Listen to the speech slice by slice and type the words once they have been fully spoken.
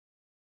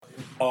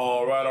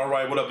All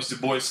right. What up? It's your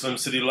boy Slim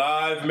City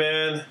Live,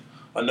 man.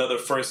 Another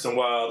First and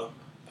Wild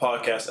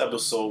podcast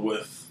episode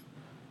with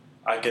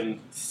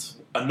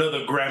another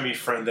Grammy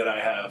friend that I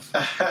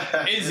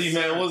have. Izzy,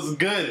 man, what's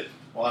good?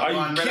 Well, Are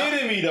you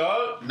kidding me,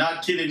 dog?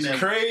 Not kidding, man.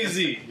 It's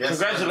crazy. Yes,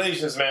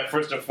 Congratulations, man,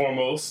 first and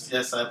foremost.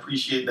 Yes, I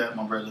appreciate that,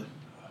 my brother.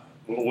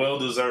 Well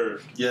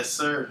deserved. Yes,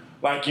 sir.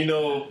 Like,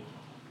 when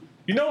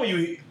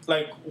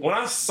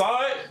I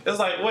saw it, it's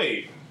like,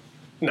 wait,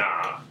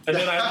 nah. And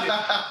then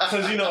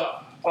because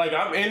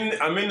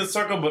I'm in the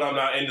circle, but I'm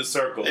not in the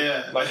circle.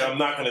 Yeah. Like, I'm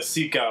not gonna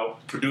seek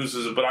out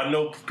producers, but I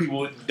know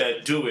people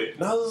that do it.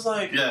 And I was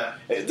like, Yeah.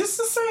 hey, this is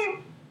the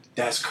same.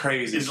 That's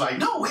crazy. It's like,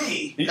 no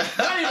way.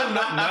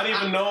 not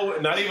even no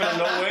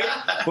way.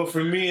 But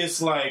for me,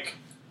 it's like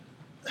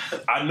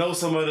I know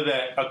somebody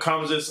that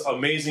accomplished this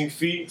amazing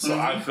feat, so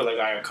I feel like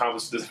I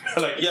accomplished this.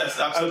 Like, Yes,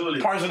 absolutely.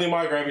 Partially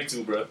my Grammy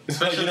too, bro.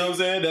 Like, you know what I'm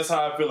saying? That's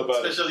how I feel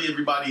about it. Especially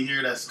everybody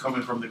here that's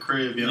coming from the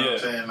crib, you know what I'm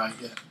saying? Like,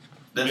 yeah,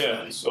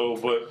 definitely.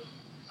 Yeah.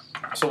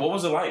 So what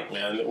was it like,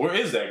 man? Where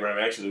is that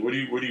Grammy actually? Where do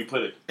you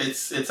put it?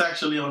 It's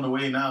actually on the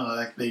way now.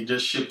 Like, they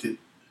just shipped it.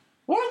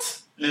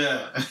 What?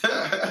 Yeah.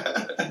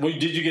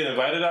 Did you get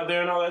invited out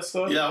there and all that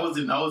stuff? Yeah, I was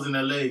in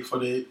LA for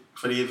the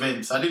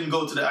events. I didn't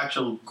go to the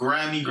actual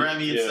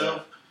Grammy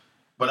itself,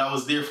 but I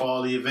was there for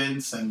all the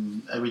events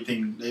and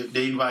everything.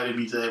 They invited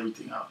me to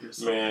everything out there.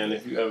 So. Man,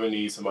 if you ever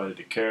need somebody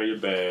to carry your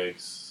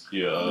bags,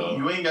 you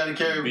ain't got to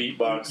carry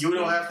beatbox. You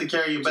don't have to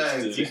carry your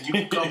bags. You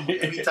can come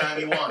anytime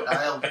you want.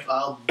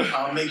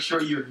 I'll make sure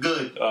you're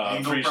good. I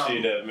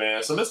appreciate that,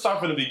 man. So let's start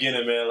from the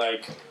beginning, man.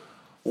 Like,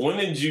 when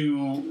did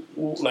you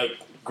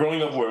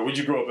growing up? Where'd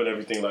you grow up and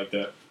everything like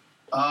that?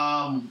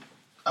 I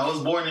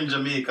was born in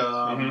Jamaica,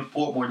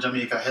 Portmore,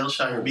 Jamaica,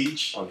 Hillshire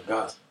Beach. Oh,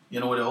 Gaza.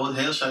 You know where the whole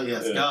Hillshire?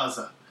 Yes, yeah.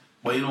 Gaza.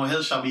 But you know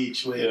Hillshire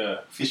Beach,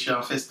 where Fisher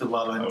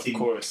Festival and things.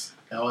 Of course.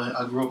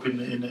 I grew up in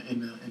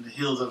the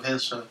hills of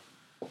Hillshire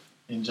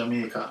in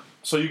Jamaica.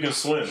 So you can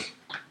swim.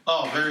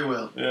 Oh, very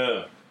well.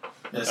 Yeah.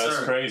 Yes, That's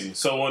sir. crazy.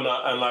 So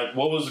what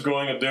was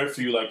growing up there for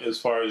you, like, as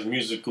far as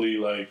musically,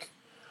 like,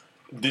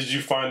 did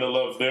you find the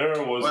love there,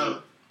 or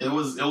was it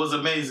was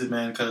amazing,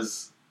 man,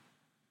 because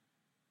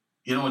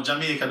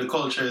Jamaica, the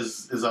culture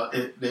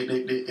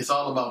it's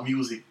all about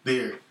music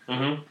there.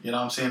 Mm-hmm. You know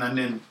what I'm saying? And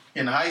then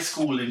in high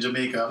school in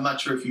Jamaica, I'm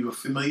not sure if you were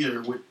familiar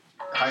with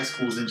high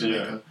schools in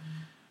Jamaica.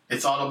 Yeah.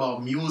 It's all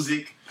about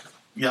music.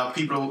 You have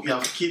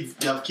kids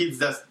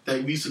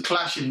that we used to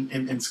clash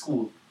in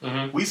school.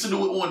 Mm-hmm. We used to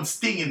do it one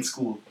sting in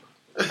school.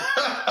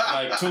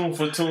 Like tune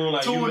for tune,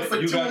 like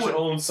you got your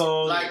own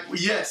song. Like,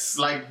 yes,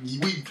 like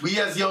we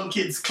as young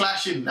kids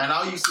clashing, and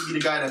I used to be the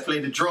guy that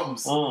played the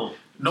drums.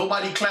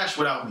 Nobody clashed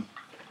without me.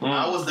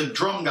 I was the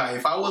drum guy.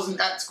 If I wasn't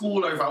at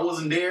school, or if I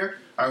wasn't there,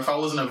 or if I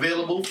wasn't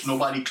available,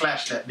 nobody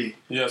clashed that day.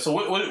 Yeah. So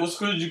what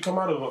school did you come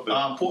out of up there?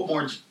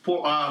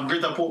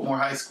 Greater Portmore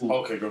High School.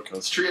 Okay, go.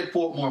 Straight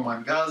Portmore,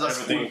 man. Gaza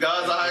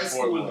High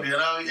School. Portmore. You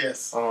know,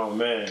 yes. Oh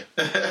man,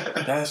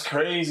 that's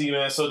crazy,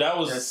 man. So that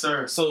was yes,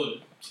 sir. So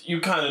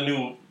you kind of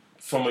knew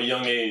from a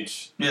young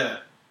age. Yeah.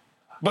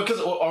 Because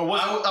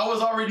I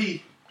was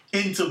already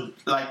into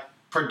like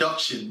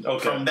production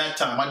from that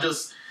time. I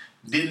just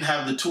didn't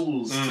have the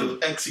tools to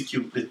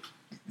execute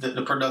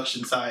the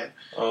production side.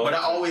 But I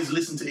always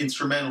listened to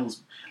instrumentals.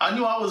 I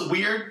knew I was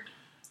weird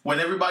when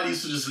everybody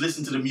used to just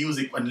listen to the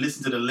music and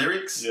listen to the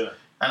lyrics. Yeah.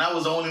 And I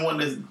was the only one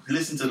that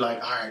listened to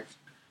like, all right,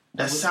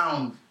 that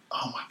sound,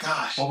 oh my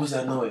gosh. What was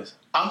that noise?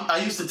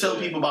 I used to tell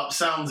people about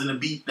sounds in the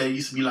beat. They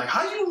used to be like,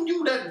 how you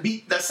knew that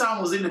beat, that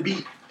sound was in the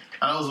beat?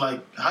 And I was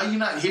like, how you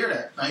not hear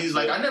that? And he's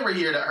like, I never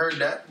heard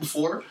that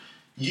before.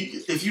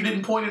 If you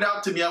didn't point it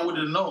out to me, I would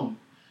have known.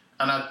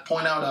 And I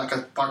point out like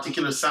a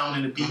particular sound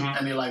in the beat,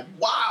 and they're like,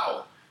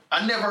 wow,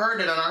 I never heard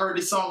it. And I heard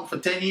this song for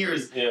 10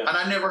 years, and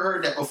I never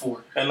heard that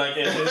before. And like,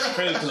 it's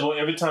crazy because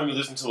every time you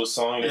listen to a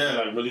song,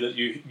 like really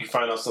you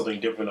find out something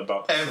different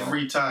about the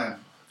song.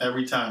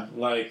 Every time.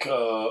 Like,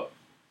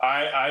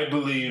 I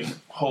believe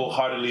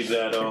wholeheartly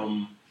that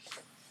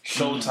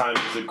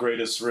Showtime is the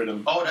greatest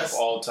rhythm of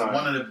all time.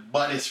 One of the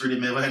baddest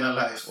rhythm ever in our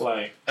life.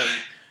 Like,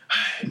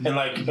 and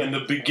like in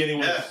the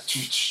beginning,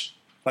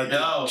 like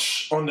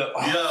on the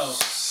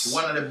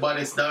one of the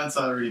baddest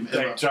dancehall rhythm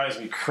ever. That drives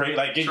me crazy.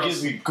 Like, it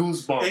gives me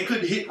goosebumps. It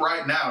could hit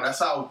right now. That's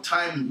how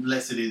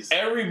timeless it is.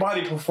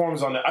 Everybody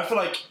performs on that. I feel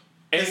like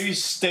every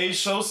stage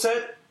show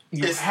set,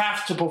 you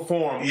have to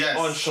perform on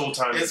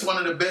Showtime. It's one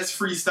of the best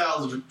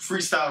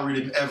freestyle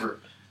rhythm ever.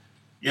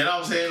 You know what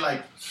I'm saying?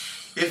 Like,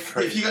 if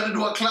you're gonna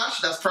do a clash,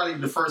 that's probably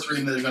the first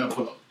rhythm that you're gonna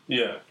pull up.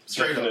 Yeah,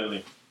 straight definitely.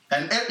 Up.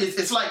 And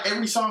it's like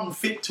every song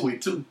fit to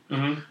it too,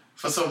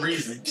 for some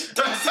reason.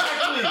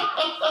 Exactly.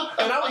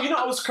 And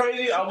I was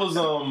crazy. I was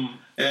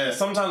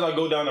sometimes I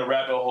go down the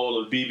rabbit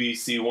hole of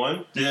BBC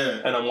One.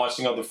 Yeah. And I'm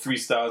watching all the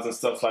freestyles and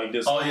stuff like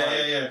this. Oh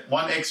yeah.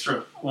 One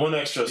extra.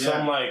 So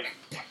I'm like,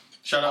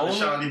 shout out to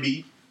Shawnee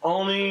B.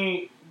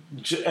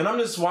 And I'm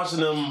just watching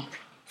them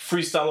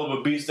freestyle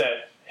over beats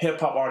that hip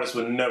hop artists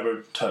would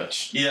never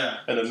touch. Yeah.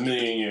 In a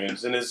million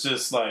years. And it's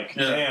just like,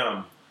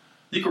 damn.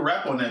 You can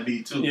rap on that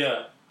beat too.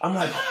 Yeah. I'm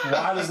like,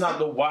 why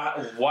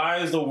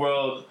is the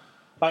world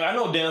like I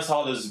know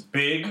dancehall is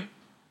big,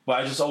 but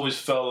I just always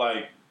felt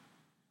like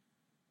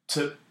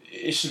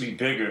it should be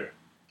bigger.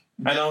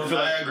 And I don't feel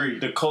like agree.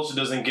 The culture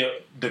doesn't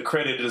get the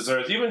credit it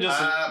deserves. Even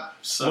just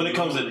when it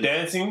comes to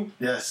dancing,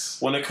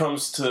 yes. When it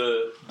comes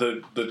to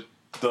the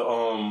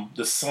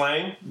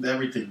slang,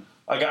 everything.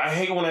 Like I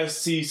hate when I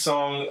see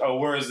song or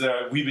words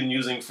that we've been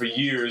using for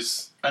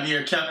years. And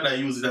here Canada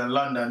uses it and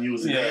London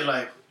uses it. They're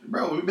like,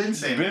 bro, we've been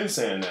saying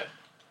that.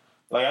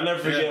 Like I never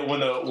forget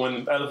when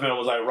Elephant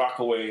was like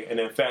Rockaway, and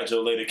then Fat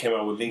Joe later came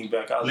out with Lean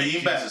Back. I was like,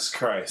 Jesus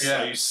Christ,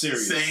 are you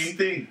serious? Same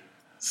thing.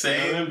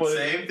 Same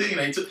thing.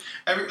 They took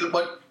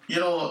but you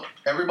know,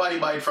 everybody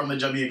buy it from the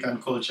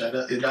Jamaican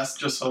culture. That's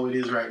just how it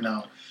is right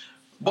now.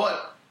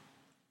 But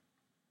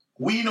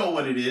we know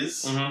what it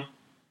is. Mm-hmm.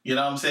 You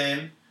know what I'm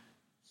saying?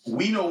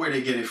 We know where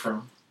they get it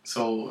from.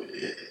 So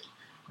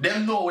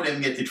them know where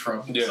them get it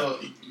from. Yeah. So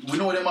we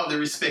know them have the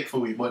respect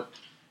for it. But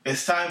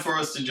it's time for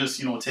us to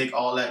just, take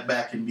all that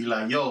back and be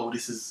like, yo,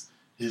 this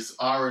is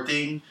our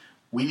thing.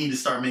 We need to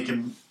start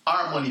making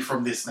our money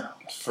from this now.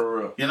 For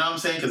real. You know what I'm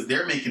saying? Because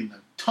they're making a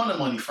ton of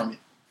money from it.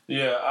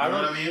 Yeah, you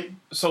know what I mean?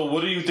 So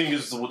what do you think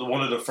is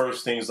one of the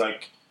first things,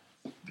 like,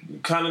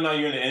 kind of now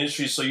you're in the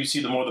industry, so you see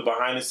the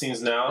behind the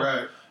scenes now.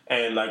 Right.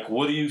 And, like,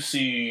 what do you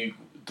see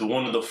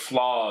one of the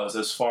flaws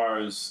as far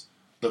as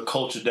the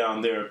culture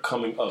down there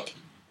coming up?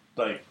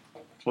 Like,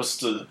 what's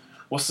the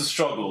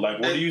struggle?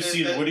 Like, where do you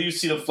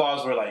see the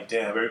flaws where, like,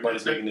 damn,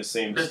 everybody's making the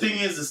same mistake? The thing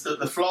is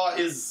the flaw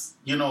is,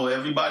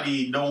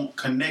 everybody don't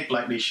connect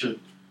like they should.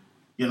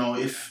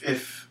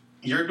 If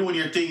you're doing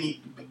your thing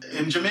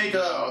in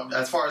Jamaica,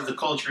 as far as the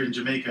culture in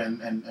Jamaica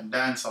and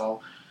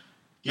dancehall,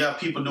 you have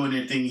people doing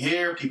their thing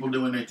here, people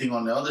doing their thing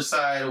on the other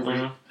side over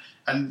here,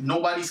 and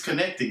nobody's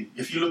connecting.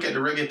 If you look at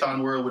the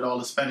reggaeton world with all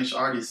the Spanish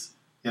artists,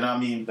 you know what I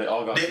mean? They're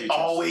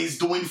always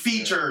doing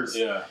features.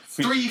 Yeah.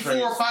 3,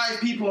 4,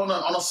 5 people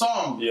on a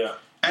song. Yeah.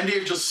 And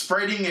they're just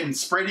spreading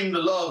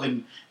the love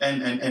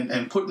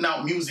and putting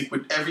out music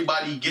with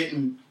everybody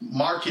getting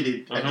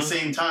marketed at the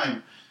same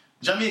time.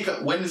 Jamaica,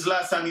 when is the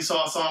last time you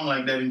saw a song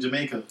like that in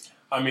Jamaica?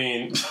 I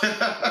mean,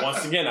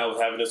 once again, I was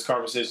having this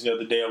conversation the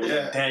other day. I was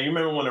like, damn, you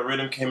remember when the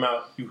rhythm came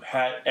out,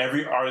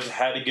 every artist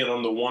had to get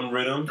on the one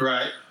rhythm?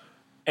 Right.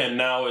 And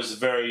now it's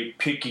very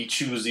picky,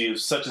 choosy.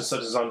 If such and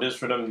such is on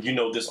this rhythm,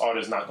 this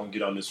artist is not going to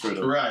get on this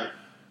rhythm. Right.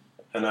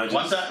 And I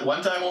just...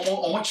 One time,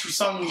 on what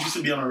song used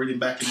to be on a rhythm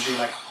back in the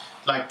day,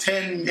 like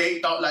 10,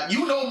 8, like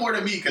you know more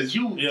than me because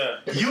you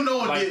know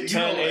like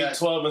 10, 8,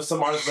 12, and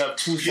some artists have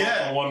 2 songs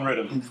on one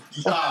rhythm.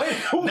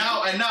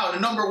 Now the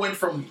number went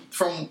from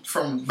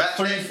back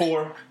 3, then,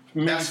 4.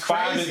 That's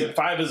crazy.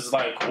 5 is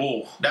like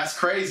whoa. That's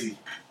crazy.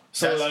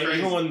 So that's like crazy.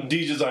 Even when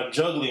DJs are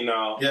juggling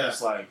now,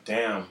 it's like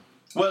damn.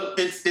 Well,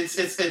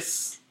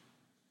 it's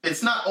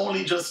not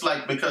only just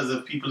like because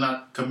of people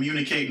not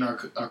communicating or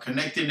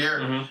connecting.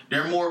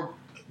 They're more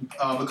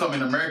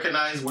becoming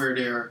Americanized, where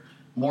they're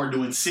more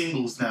doing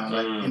singles now,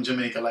 like in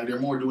Jamaica. Like they're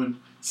more doing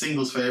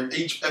singles for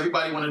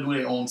everybody want to do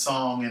their own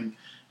song, and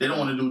they don't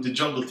want to do the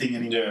juggle thing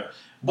anymore. Yeah.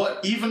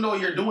 But even though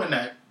you're doing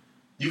that,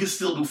 you can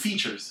still do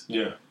features.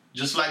 Yeah.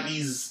 Just like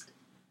these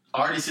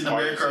artists in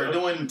America are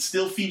doing,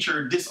 still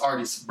feature this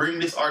artist, bring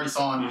this artist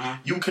on.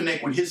 Mm-hmm. You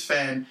connect with his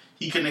fan,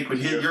 he connect with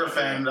your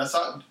fan. That's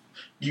how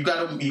you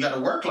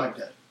gotta work like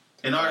that.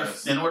 In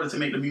order to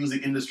make the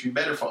music industry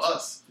better for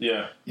us.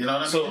 Yeah. You know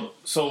what I mean?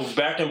 So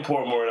back in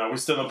Portmore now, we're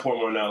still in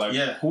Portmore now. Like,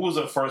 who was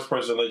the first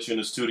person to let you in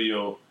the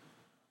studio,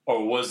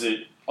 or was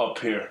it up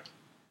here?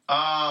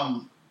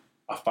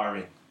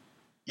 Firing.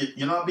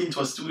 I've been to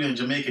a studio in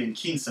Jamaica in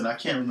Kingston. I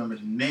can't remember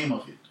the name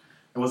of it.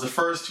 It was the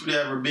first studio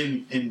I ever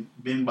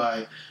been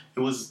by. It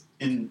was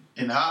in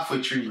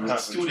Halfway Tree. It was a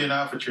studio in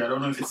Halfway Tree. I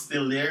don't know if it's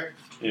still there.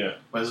 Yeah.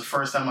 But it was the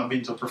first time I've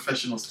been to a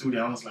professional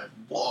studio. I was like,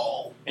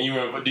 whoa.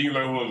 And do you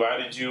remember who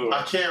invited you? Or?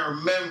 I can't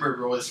remember,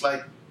 bro. It's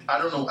like, I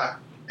don't know.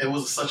 It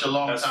was such a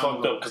long time ago. That's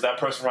fucked up, because that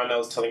person right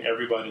now is telling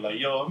everybody, like,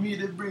 yo, I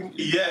need to bring...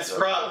 Yes,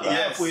 probably.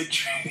 Yes.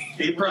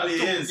 He probably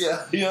is.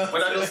 Yeah.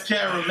 But I just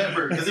can't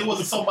remember, because it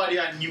wasn't somebody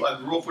I knew, I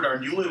grew up with or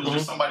knew. It was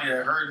just somebody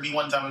that heard me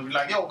one time and be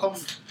like, yo, come,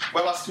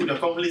 we're at studio,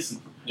 come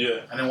listen.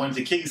 Yeah. And then went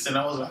to Kingston.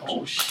 I was like,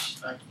 oh,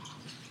 shit. Like,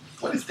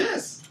 what is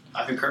this?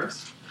 I can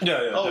curse.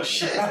 Yeah. Oh, definitely.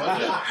 Shit.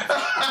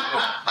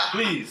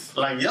 Please.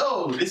 Like,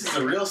 yo, this is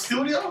a real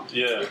studio?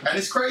 Yeah. And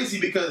it's crazy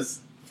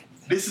because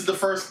this is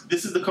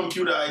the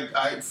computer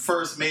I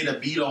first made a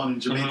beat on in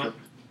Jamaica. Mm-hmm.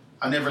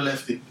 I never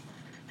left it.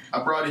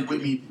 I brought it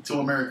with me to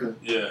America.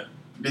 Yeah.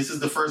 This is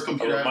the first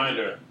computer. A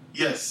reminder.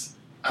 Yes.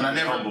 And I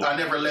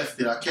never left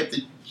it. I kept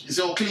it. You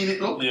see how clean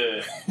it look?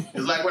 Yeah.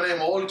 It's like when I have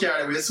my old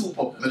car with a soup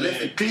up. I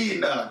left it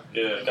clean down.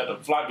 Yeah, got the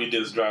floppy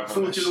disk drive on.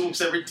 Fruity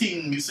Loops,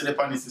 everything you set up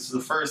on this. This is the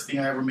first thing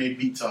I ever made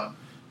beats on.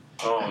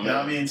 Oh, man. You know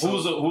what I mean? So,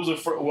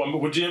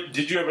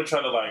 did you ever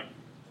try to, like,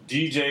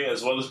 DJ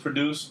as well as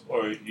produce?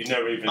 Or you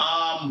never even...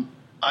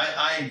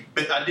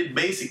 I did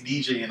basic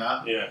DJing.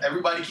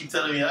 Everybody keep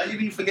telling me, you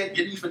need to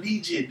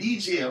DJ.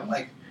 DJ. I'm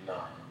like... No.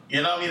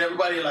 You know what I mean?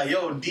 Everybody like,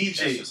 yo, DJ.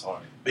 That's just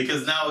hard.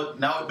 Because now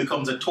it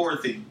becomes a tour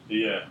thing.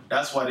 Yeah.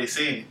 That's why they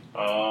say it.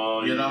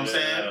 Oh, you know what I'm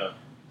saying?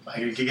 Like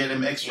you can get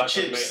them extra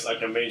chips.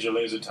 Like a Major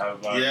Lazer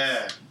type vibe.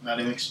 Yeah. Now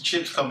them extra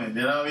chips come in,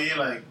 you know what I mean?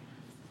 Like,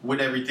 with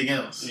everything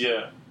else.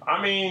 Yeah.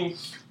 I mean,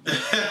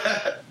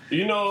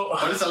 you know.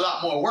 But it's a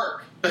lot more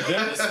work.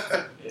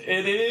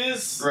 It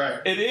is. Right.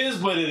 It is,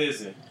 but it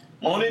isn't.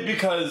 Only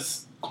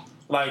because,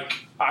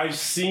 like, I've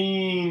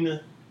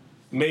seen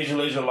Major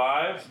Lazer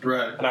live.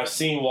 Right. And I've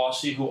seen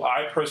Walshy, who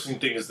I personally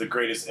think is the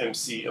greatest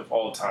MC of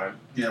all time.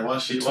 Yeah,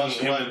 Walshy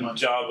him and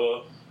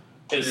Jabba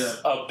is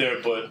up there,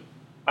 but...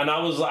 And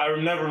I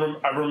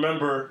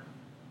remember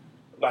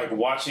like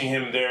watching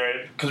him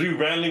there because we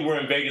randomly were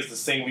in Vegas the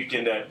same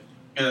weekend that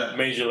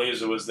Major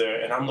Lazer was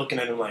there, and I'm looking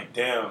at him like,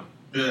 damn,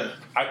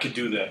 I could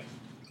do that.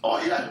 Oh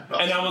yeah,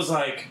 and I was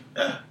like,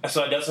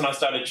 so that's when I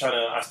started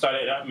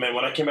man,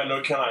 when I came out of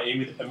North Carolina,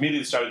 I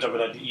immediately started jumping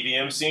at the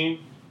EDM scene.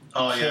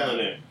 Oh killing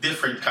it,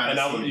 different kind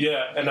of scene.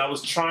 And I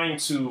was trying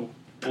to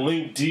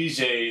link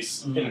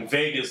DJs in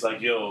Vegas, like,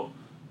 yo,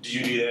 do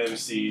you need an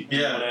MC? Do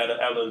you want to add an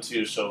element to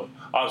your show?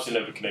 Obviously,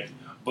 never connected.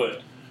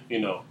 But, you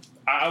know,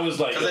 I was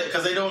like...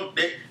 Because they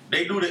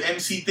do the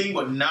MC thing,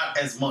 but not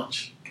as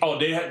much. Oh,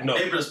 they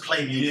just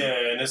play music.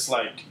 Yeah, and it's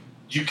like,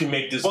 you can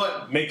make these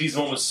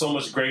moments so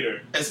much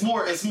greater. It's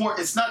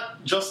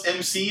not just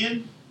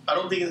MCing. I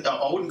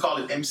wouldn't call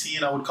it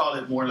MCing. I would call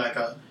it more like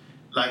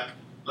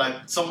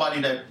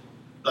somebody that,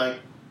 like,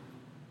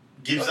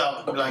 gives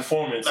out... A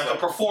performance. Like a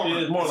performer.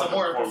 It's more like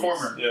a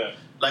performer. Yeah.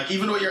 Like,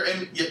 even though you're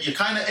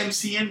kind of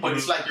MCing, but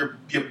it's like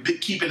you're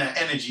keeping that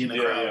energy in the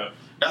crowd. Yeah.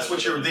 That's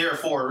what you're there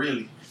for,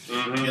 really.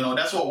 Mm-hmm. You know,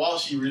 that's what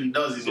Walshy really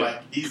does.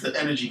 He's the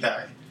energy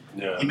guy.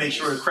 Yeah. He makes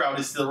sure the crowd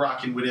is still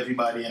rocking with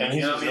everybody. And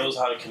he just knows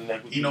how to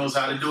connect with He knows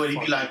how to do it. He'd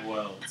be like,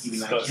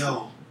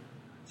 yo,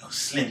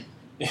 Slim.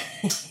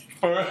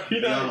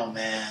 Yo,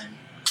 man.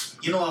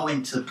 You know, I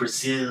went to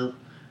Brazil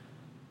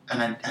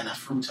and I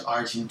flew to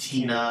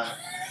Argentina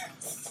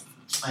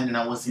and then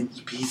I was in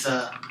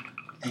Ibiza.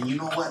 And you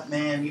know what,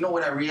 man? You know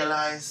what I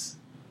realized?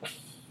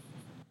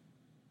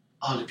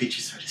 All the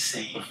bitches are the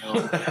same, yo.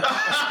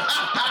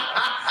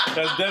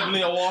 That's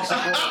definitely a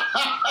Washington.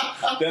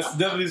 That's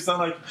definitely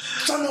something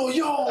like,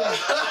 yo,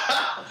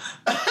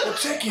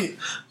 check it.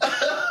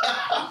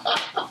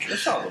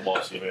 Shout out to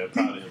Washington, man.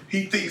 Proud of him.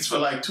 He thinks for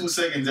like 2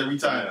 seconds every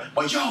time. Yeah.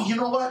 But yo, you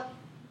know what?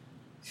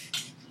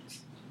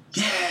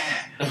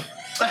 Yeah.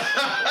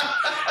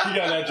 He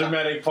got that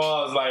dramatic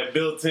pause like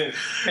built in.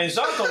 And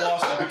shout out to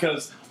Walshy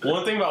because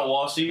one thing about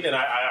Walshy, and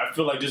I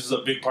feel like this is a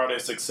big part of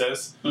his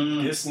success,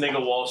 this nigga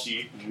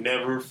Walshy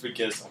never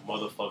forgets a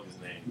motherfucker's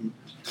name.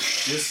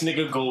 This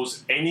nigga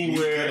goes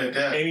anywhere,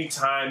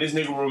 anytime. This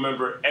nigga will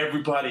remember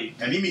everybody.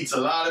 And he meets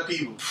a lot of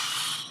people.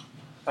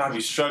 I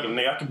be struggling,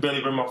 nigga. I can barely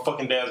remember my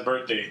fucking dad's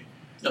birthday.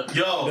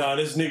 Yo. No,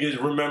 this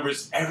nigga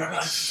remembers everybody.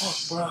 Like,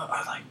 fuck, bro. I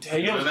was like, damn.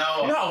 You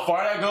know how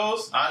far that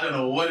goes? I don't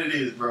know what it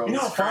is, bro. You know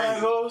how far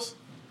that goes?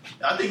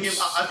 I think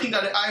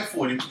on the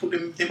iPhone, he put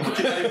it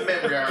in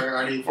memory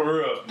already. For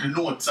real. The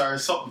notes or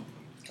something.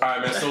 All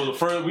right, man. So the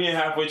first, we ain't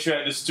halfway through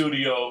at the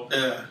studio.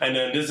 Yeah. And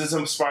then does this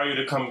inspire you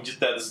to come get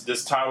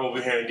this tire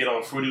over here and get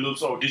on Fruity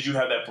Loops? Or did you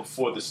have that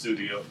before the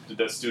studio?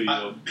 This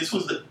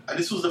was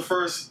the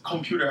first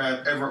computer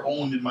I've ever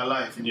owned in my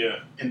life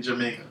in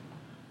Jamaica.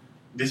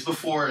 This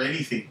before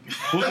anything.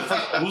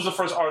 Who's the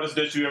first artist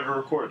that you ever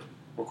recorded?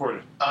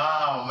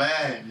 Oh,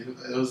 man.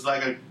 It was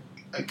like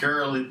a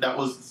girl that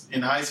was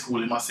in high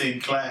school in my same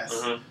class.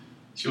 Mm-hmm.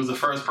 She was the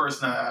first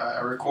person I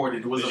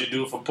recorded. Did you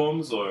do it for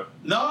Pums or?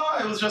 No,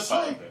 it was just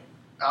I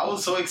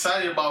was so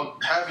excited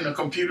about having a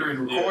computer and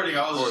recording.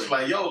 I was just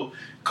like, yo,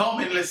 come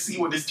and let's see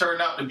what this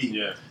turned out to be.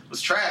 Yeah. It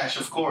was trash,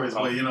 of course,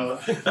 but you know.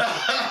 But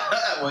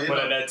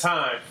at that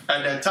time.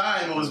 At that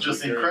time, it was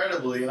just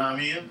incredible, you know what I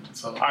mean?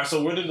 So. All right,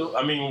 so what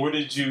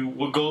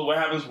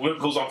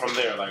goes on from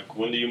there? Like,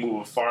 when do you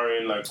move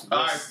foreign? Like,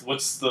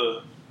 what's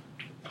the...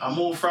 I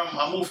moved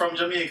from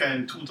Jamaica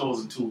in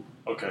 2002.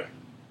 Okay.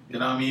 You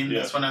know what I mean? Yeah.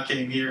 That's when I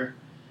came here,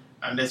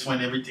 and that's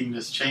when everything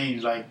just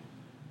changed. Like,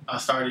 I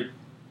started,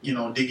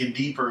 digging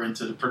deeper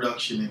into the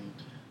production and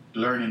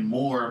learning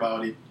more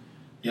about it.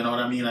 You know what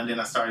I mean? And then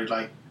I started,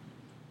 like,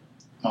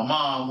 my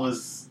mom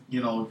was,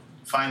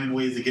 finding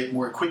ways to get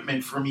more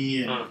equipment for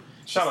me. And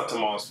shout out to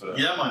moms for that.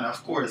 Yeah, man,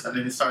 of course. And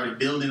then it started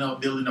building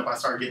up. I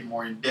started getting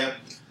more in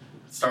depth,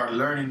 started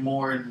learning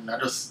more, and I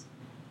just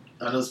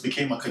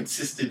became a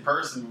consistent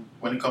person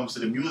when it comes to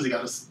the music.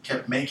 I just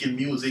kept making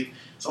music.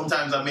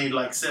 Sometimes I made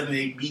like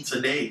 7-8 beats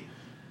a day.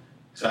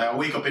 So I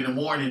wake up in the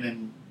morning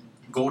and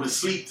go to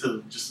sleep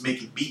to just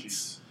making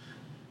beats.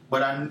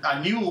 But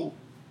I knew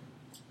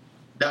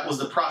that was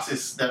the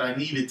process that I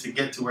needed to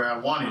get to where I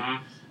wanted.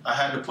 Mm-hmm. I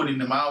had to put in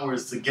them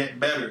hours to get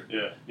better.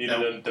 Yeah,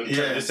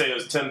 they say it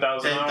was 10,000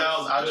 hours.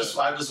 10,000.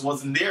 I just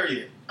wasn't there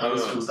yet. I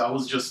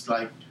was just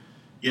like,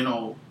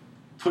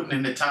 putting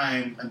in the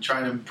time and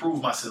trying to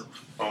improve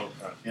myself. Okay.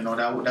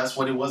 That's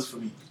what it was for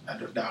me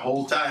that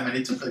whole time, and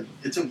it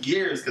took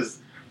years because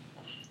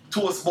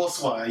towards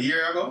Boswa a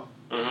year ago.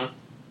 Mm-hmm.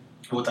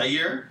 What, a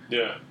year?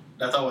 Yeah.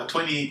 That's what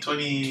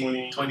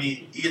 2018,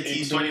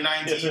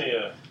 2019.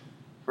 Yeah.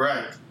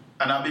 Right,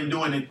 and I've been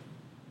doing it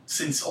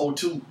since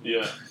 2002.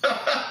 Yeah.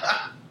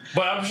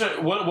 But I'm sure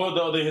what were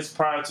the other hits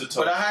prior to Toast?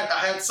 But I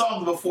had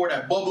songs before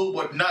that, Bubble,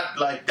 but not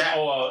like that.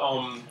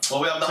 Oh,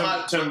 well, we have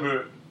the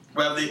Timber.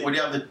 We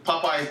have the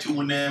Popeye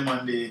tune them,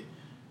 and we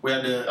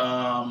had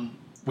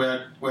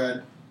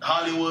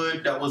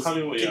Hollywood that was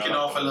kicking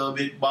off a little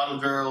bit. Bottle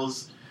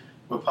Girls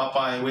with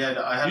Popeye.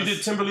 You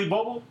did Timberly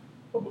Bubble?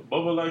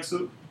 Bubble like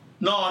soup?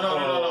 No.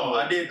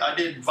 I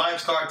did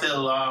Vibes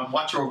Cartel.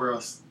 Watch Over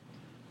Us.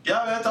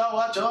 Yeah, better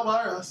watch over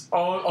us.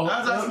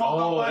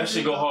 That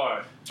shit go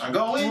hard. I'm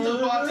going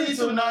to party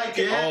tonight,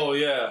 kid. Oh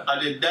yeah. I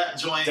did that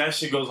joint. That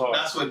shit goes hard.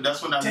 That's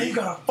when I. Damn, you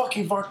got a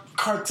fucking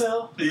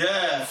cartel.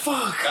 Yeah.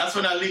 Fuck. That's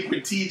when I linked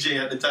with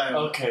TJ at the time.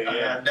 Okay. I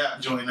had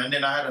that joint, and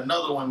then I had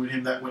another one with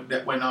him that went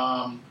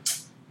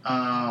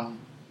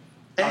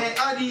hey,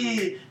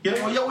 Adi, you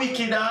know you're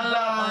wicked and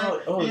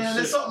lie.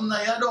 There's something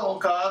that you don't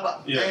call,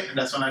 but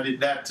that's when I did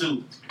that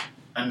too.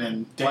 And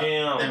then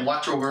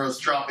Watch Over Us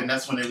dropping.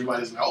 That's when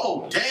everybody's like,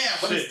 "Oh, damn,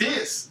 what is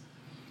this?"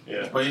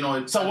 Yeah.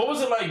 But so what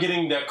was it like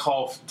getting that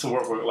call to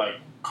work with like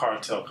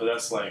Cartel? Because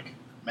that's like,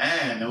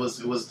 man, it was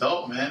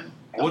dope, man.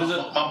 What is it?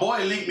 My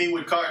boy linked me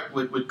with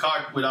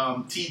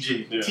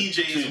TJ. Yeah.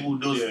 TJ is who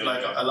does a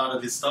lot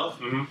of this stuff.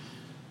 Mm-hmm.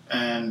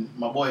 And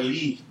my boy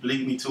Lee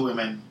linked me to him,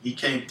 and he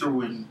came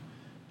through and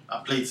I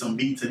played some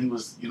beats, and he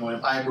was,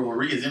 them eyebrow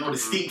raised, the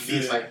stink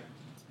face, like,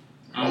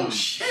 oh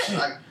shit,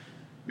 like.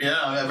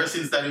 Yeah, ever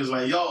since that, he was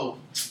like, yo.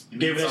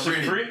 Gave that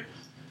shit free?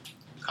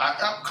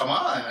 Come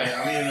on.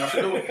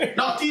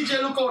 No,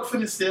 TJ look out for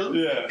me still.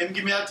 Yeah. Him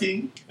give me a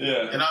thing.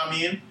 Yeah. You know what I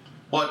mean?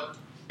 But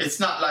it's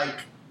not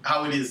like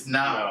how it is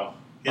now.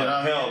 No. You know what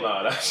I mean? Hell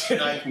no. That's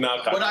like,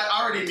 but I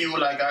already knew,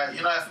 like, I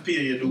have to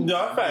pay you do.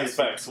 No,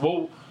 facts.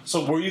 Well,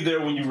 so were you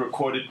there when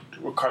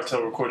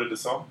Cartel recorded the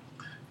song?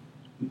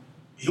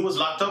 He was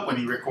locked up when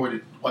he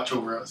recorded Watch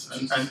Over Us.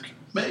 And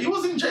man, he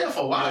was in jail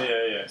for a while.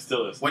 Yeah,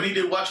 still is. When he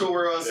did Watch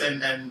Over Us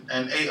and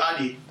A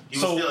Adi, he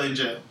was still in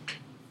jail.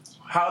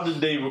 How did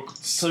they...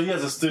 So he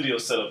has a studio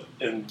set up,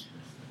 and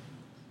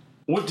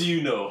what do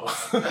you know?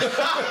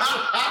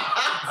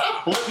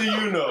 What do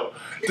you know?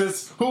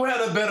 Who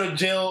had a better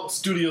jail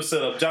studio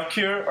setup,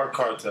 Jakir or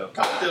Cartel?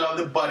 Cartel have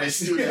the baddest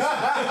studio.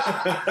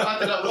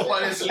 Cartel have the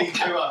baddest league,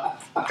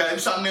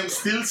 because some of them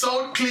still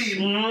sound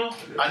clean, and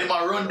he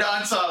might run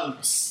dancehall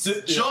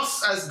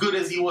just as good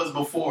as he was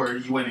before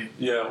he went in.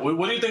 Yeah. What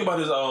do you think about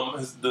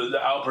the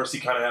outburst he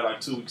kind of had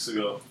like 2 weeks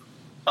ago?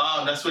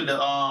 That's with the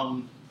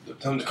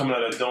him coming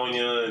out of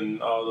Donya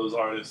and all those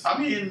artists. I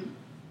mean,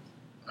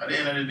 at the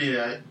end of the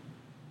day,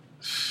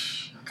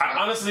 I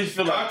honestly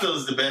feel like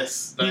Cartel's the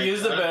best. Like, he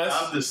is the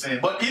best. I'm just saying,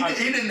 but he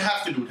didn't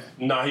have to do that.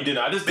 No, he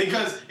didn't.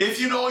 Because if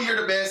you know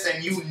you're the best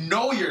and you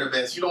know you're the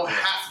best, you don't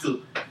have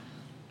to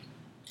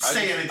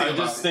say anything. I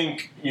just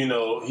think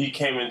he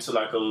came into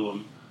like a little.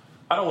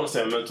 I don't want to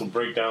say a mental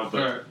breakdown,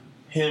 but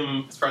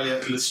him. It's probably a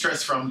little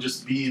stress from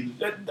just being.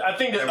 I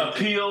think the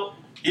appeal.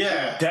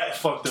 Yeah. That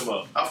fucked him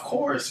up. Of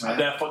course, man.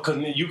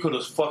 Because you could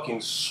have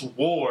fucking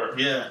swore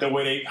the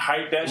way they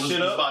hyped that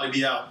shit up. About to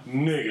be out.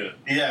 Nigga.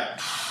 Yeah.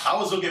 I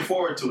was looking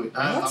forward to it.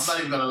 I'm not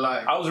even going to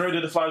lie. I was ready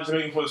to fly to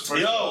Jamaica for his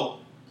first show.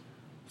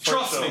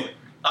 Trust me.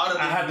 I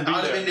would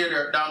have been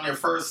there down there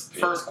first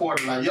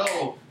quarter. Like,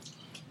 yo.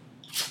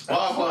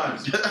 Well, fun.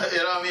 You know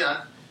what I mean?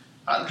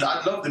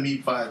 I'd love to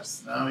meet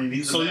Vibes. I mean,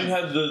 you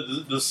had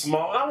the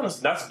small.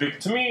 That's big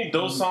to me.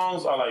 Those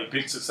songs are like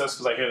big success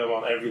because I hear them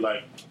on every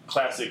like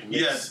classic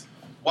mix. Yes,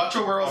 Watch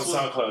Over Us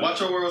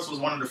was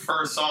one of the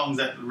first songs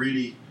that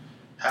really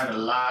had a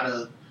lot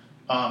of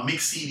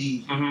mixed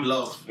CD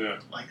love. Yeah,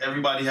 like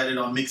everybody had it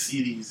on mixed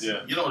CDs.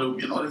 Yeah, you know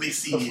the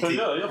mixed CD thing.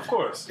 Yeah, of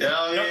course.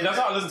 Yeah, that's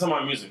how I listen to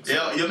my music. So.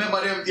 Yeah, you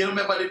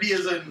remember the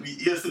days when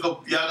you used to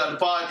go, y'all got the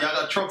pod, y'all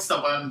got truck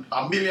stuff, and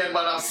a million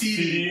by that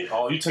CD.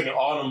 Oh, you taking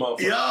all them up?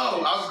 Yo,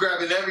 I was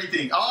grabbing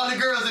everything. All the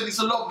girls that used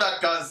to love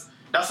that because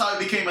that's how it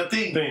became a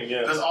thing.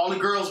 Because all the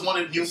girls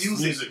wanted new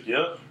music.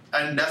 Yeah.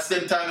 And that's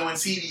the time when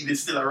CD they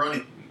still are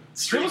running.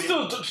 People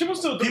still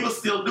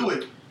do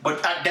it.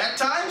 But at that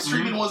time,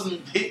 streaming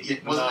wasn't hit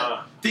yet. But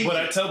I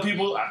tell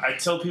people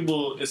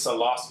it's a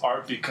lost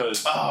art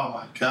because oh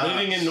my God,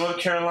 living in North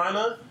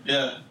Carolina,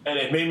 and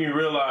it made me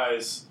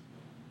realize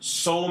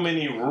so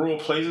many rural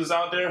places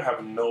out there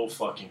have no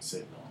fucking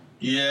signal.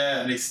 Yeah,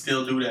 and they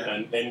still do that,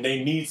 and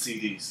they need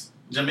CDs.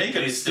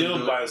 Jamaica, they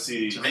still buy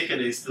CDs. Jamaica,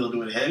 they still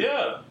do it heavy.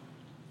 Yeah,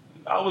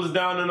 I was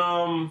down in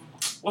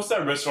what's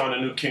that restaurant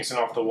in New Kingston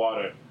off the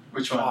water?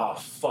 Which one? Oh,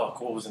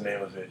 fuck. What was the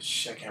name of it?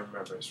 Shit, I can't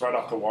remember. It's right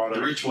off the water.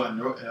 The rich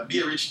one. Be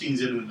a rich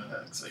things you're doing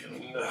that. So,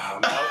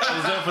 I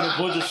was there for the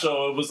Butcher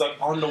show. It was like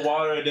on the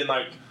water and then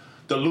like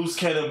the loose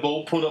cannon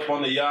boat pulled up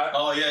on the yacht.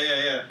 Oh,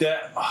 yeah.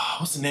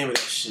 What's the name of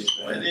that shit,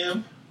 man? What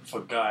name?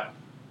 Forgot.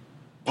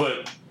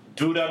 But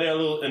dude out there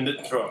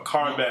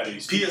car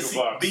baddies. Be a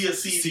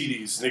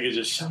CD. CDs. Nigga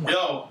just shut up.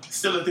 Yo,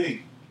 still a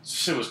thing.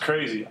 Shit was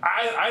crazy.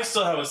 I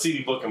still have a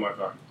CD book in my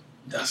car.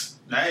 That's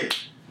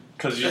nice.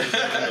 Because you just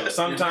never know.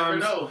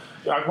 Sometimes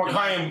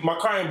my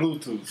car ain't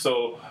Bluetooth,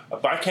 so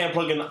if I can't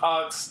plug in the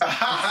aux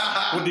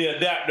with the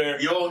adapter,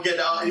 you won't get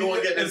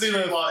the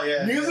stream on.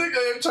 Yeah, music.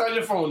 Charge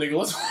your phone, nigga.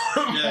 What's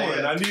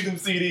important? I need them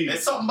CDs.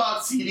 It's something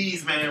about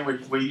CDs, man,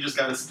 where you just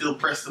gotta still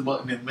press the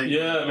button and make.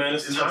 Yeah, man,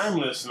 it's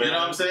timeless, man. You know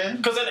what I'm saying?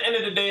 Because at the end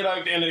of the day,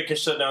 like the internet can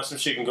shut down, some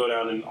shit can go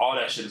down, and all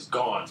that shit is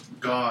gone.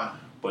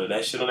 But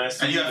that shit on that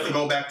CD, and you have to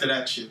go back to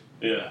that shit.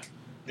 Yeah,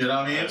 you know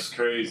what I mean? That's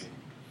crazy,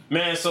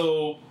 man.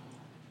 So,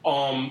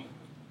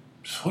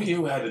 what year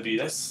would it have to be?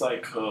 That's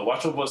like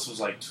Watch Your Bus was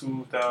like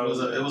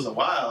 2000. It was a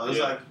while. It was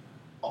like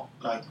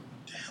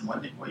damn,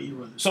 what year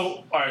was it?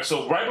 So all right,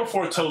 so right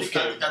before Toast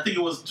came, I think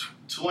it was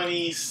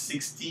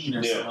 2016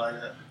 or something like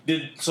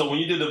that. So when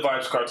you did the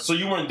Vibes card, so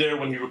you weren't there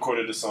when he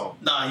recorded the song?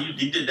 Nah,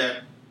 he did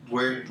that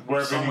wherever he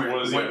was.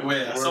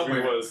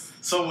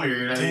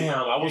 Somewhere. Damn,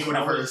 I was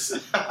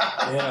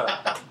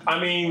yeah. I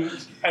mean,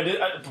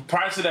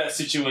 prior to that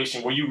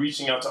situation, were you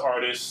reaching out to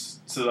artists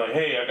to like,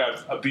 hey, I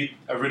got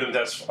a rhythm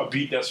that's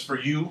for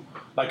you.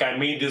 Like I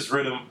made this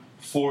rhythm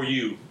for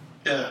you.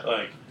 Yeah.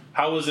 Like,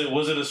 how was it?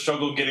 Was it a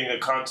struggle getting a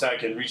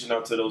contact and reaching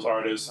out to those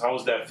artists? How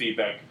was that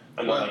feedback?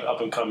 I know, like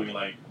up and coming,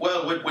 like.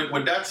 Well,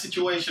 with that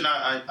situation,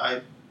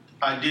 I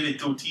did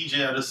it through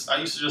TJ. I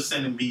used to just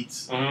send him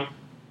beats. Mm-hmm.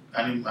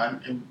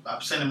 I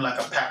send him like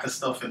a pack of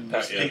stuff and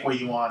just pick what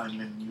you want and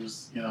then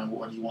use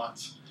what he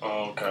wants.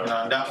 Oh, okay.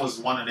 That was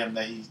one of them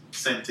that he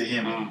sent to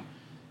him. Mm.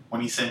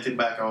 When he sent it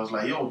back, I was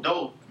like, yo,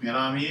 dope. You know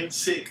what I mean?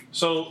 Sick.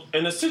 So,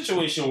 in a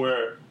situation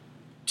where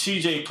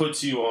TJ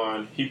puts you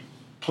on, he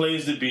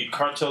plays the beat,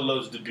 Cartel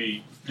loves the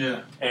beat.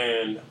 Yeah.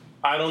 And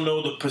I don't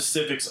know the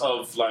specifics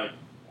of, like,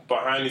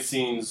 behind the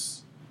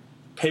scenes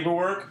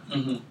paperwork,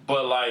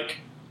 but,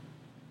 like,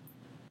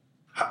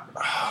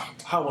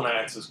 how when I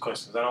ask this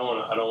questions, I don't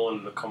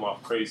want it to come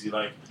off crazy.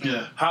 Like,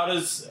 how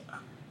does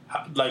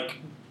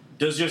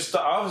your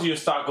stock? Obviously, your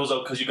stock goes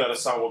up because you got a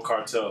song with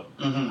Cartel.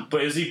 Mm-hmm.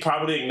 But is he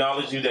probably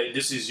acknowledging that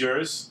this is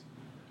yours?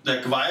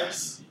 Like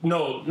Vibes?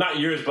 No, not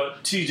yours,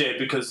 but TJ,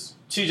 because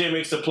TJ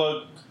makes the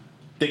plug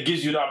that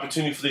gives you the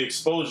opportunity for the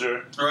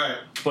exposure. Right.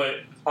 But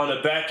on the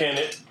back end,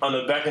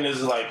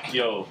 is like,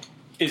 yo,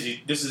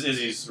 Izzy, this is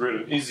Izzy's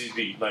rhythm, Izzy's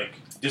beat. Like,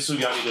 this is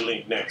who y'all need to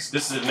link next.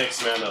 This is the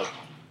next man up.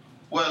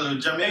 Well,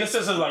 Jamaica. In a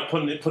sense of like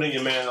putting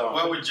your man on.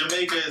 Well, with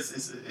Jamaica,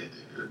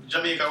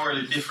 Jamaica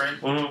really different.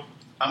 Mm-hmm.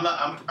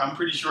 I'm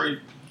pretty sure.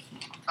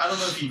 I don't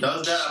know if he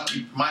does that.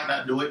 He might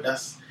not do it.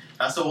 That's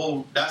a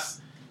whole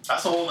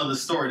other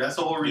story. That's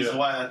the whole reason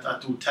why I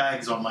threw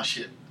tags on my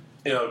shit.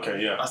 Yeah.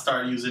 Okay. Yeah. I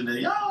started using the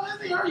Izzy,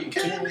 are you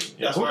kidding me?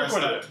 Yeah. That's Who where I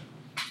started.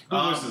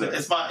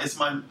 It's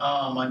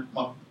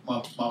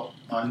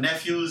my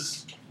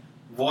nephew's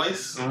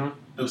voice,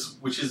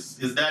 which is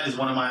his dad is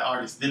one of my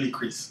artists, Dilly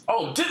Chris.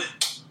 Oh,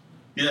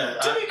 Yeah,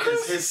 Dilly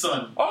Chris? His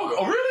son.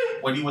 Oh,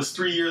 really? When he was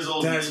 3 years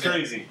old. That's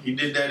crazy. He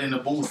did that in the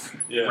booth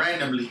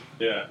randomly.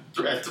 Yeah.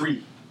 At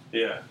 3.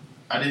 Yeah.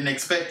 I didn't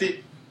expect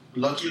it.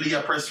 Luckily,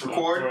 I pressed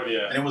record,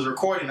 and it was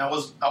recording. I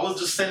was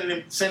just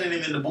sending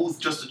him in the booth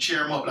just to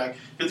cheer him up, like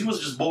because he was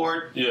just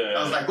bored. Yeah.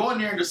 I was like, go in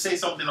there and just say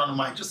something on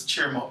the mic, just to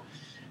cheer him up.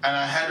 And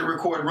I had the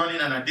record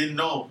running, and I didn't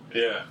know.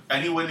 Yeah.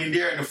 And he went in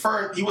there, and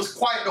he was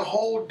quiet the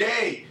whole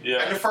day.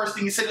 Yeah. And the first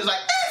thing he said was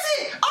like,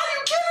 "Izzy, are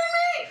you kidding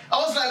me?" I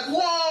was like,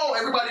 "Whoa!"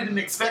 Everybody didn't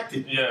expect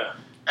it. Yeah.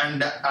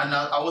 And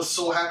I was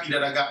so happy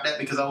that I got that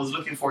because I was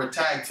looking for a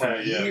tag for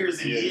years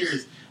and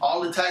years. All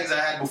the tags I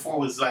had before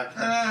was like,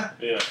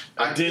 Yeah.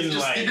 It didn't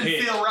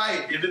feel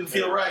right. It didn't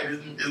feel right.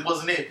 It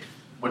wasn't it.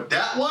 But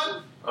that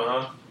one,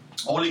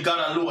 only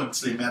God alone,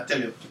 Slim, man, I tell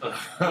you.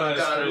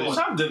 God alone.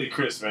 Shout out Dilly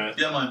Chris, man.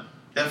 Yeah, man.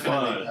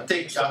 Definitely.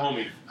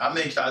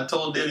 I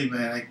told Dilly,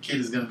 man, that kid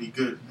is gonna be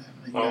good, man.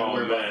 You gotta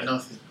worry about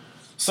nothing.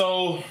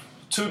 So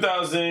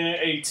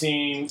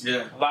 2018.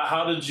 Yeah.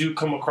 How did you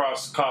come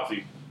across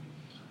Coffee?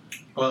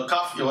 Well,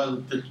 Coffee. Well,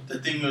 the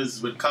thing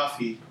was with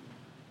Coffee,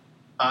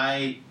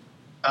 I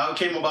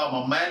came about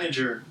my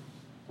manager,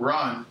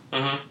 Ron.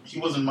 Mm-hmm. He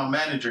wasn't my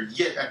manager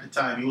yet at the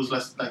time. He was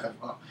like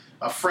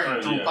a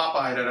friend through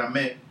Popeye that I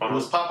met. It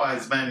was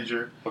Popeye's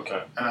manager.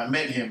 Okay. And I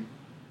met him,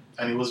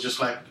 and it was just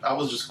like I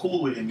was just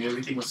cool with him.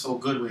 Everything was so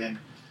good with him,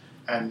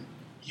 and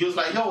he was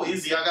like, "Yo,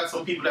 Izzy, I got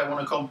some people that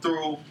want to come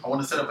through. I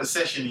want to set up a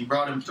session." He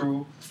brought him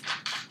through.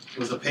 It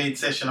was a paid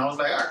session. I was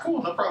like, "All right,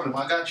 cool, no problem.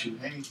 I got you."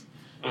 And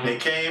they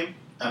came,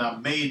 and I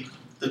made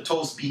the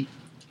toast beat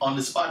on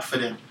the spot for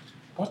them.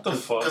 What the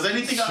fuck? Because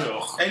any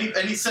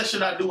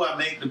session I do, I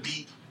make the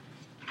beat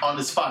on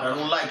the spot. I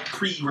don't like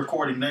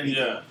pre-recording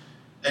anything. Yeah.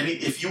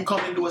 If you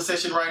come into a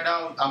session right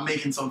now, I'm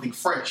making something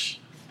fresh.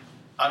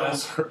 I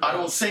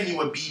don't send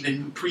you a beat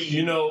and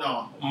you no.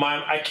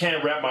 I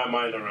can't wrap my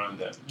mind around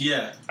that.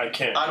 Yeah. I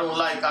can't. I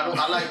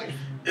like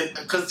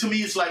because to me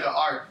it's like an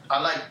art. I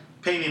like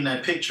painting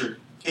that picture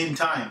in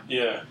time.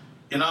 Yeah.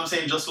 You know what I'm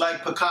saying? Just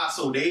like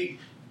Picasso, they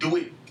do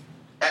it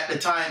at the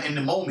time in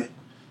the moment.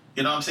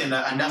 You know what I'm saying?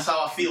 And that's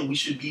how I feel we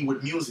should be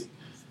with music.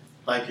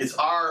 Like, it's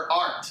our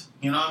art.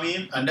 You know what I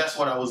mean? And that's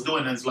what I was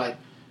doing. And it's like,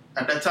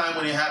 at that time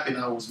when it happened,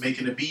 I was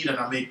making a beat and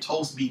I made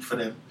Toast beat for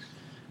them.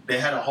 They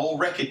had a whole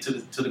record to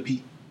the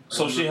beat.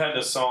 So she had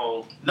the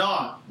song.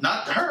 No,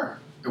 not her.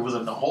 It was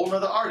a whole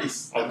nother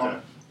artist. Okay.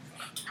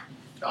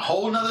 A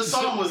whole nother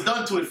song was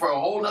done to it for a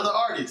whole nother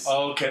artist.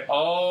 Okay.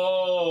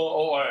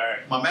 All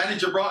right. My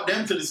manager brought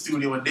them to the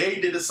studio and they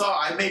did a song.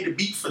 I made the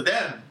beat for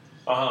them.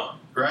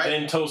 Right?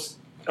 And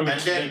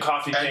then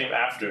Coffee came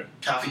after.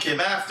 Coffee came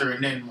after,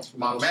 and then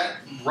my man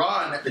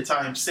Ron at the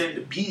time sent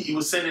the beat. He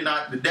was sending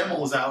out the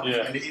demos out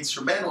and the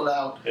instrumental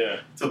out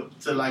to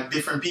like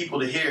different people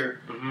to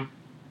hear. Mm-hmm.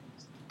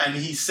 And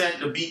he sent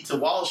the beat to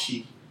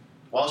Walshy.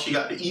 Walshy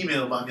got the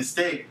email by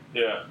mistake.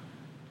 Yeah.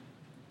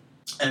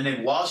 And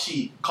then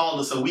Walshy called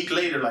us a week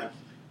later, like,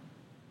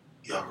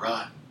 "Yo,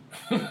 Ron,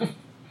 I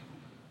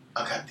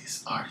got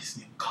this artist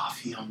named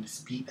Coffee on this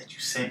beat that you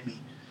sent me."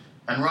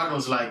 And Ron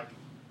was like,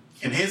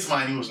 in his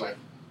mind, he was like,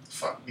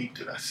 "Fuck beat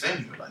did I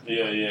send you?" Like,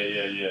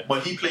 yeah.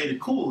 But he played it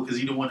cool because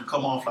he didn't want to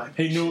come off like.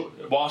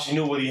 Walshy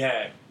knew what he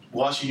had.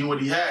 Walshy knew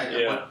what he had.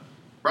 Yeah. But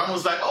Ron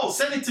was like, "Oh,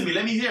 send it to me.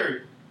 Let me hear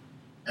it."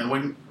 And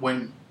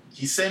when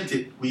he sent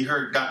it, we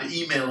got the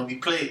email and we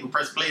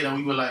pressed play, and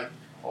we were like,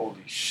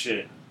 "Holy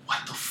shit. What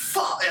the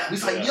fuck?" And we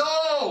was like,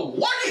 "Yo,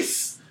 what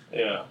is?"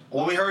 Yeah.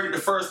 When we heard it the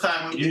first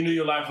time, you knew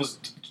your life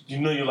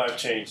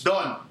changed.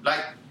 Done.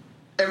 Like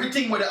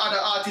everything where the other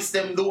artists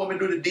them do when we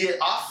do the day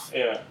off.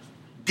 Yeah.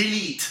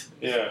 Delete.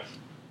 Yeah.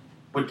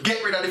 But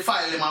get rid of the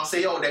file and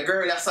say, "Yo, that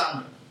girl, that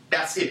song,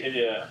 that's it."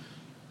 Yeah.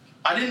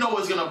 I didn't know it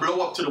was gonna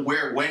blow up to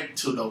where it went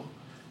to though,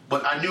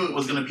 but I knew it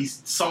was gonna be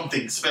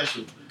something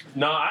special.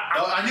 No,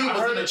 I knew it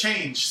was gonna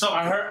change. So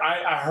I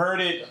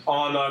heard it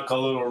on like a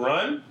little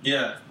run.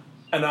 Yeah.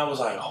 And I was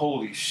like,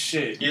 "Holy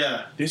shit!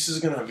 Yeah, this is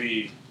gonna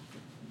be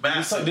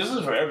massive. This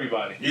is for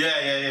everybody."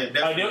 Yeah.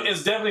 Definitely.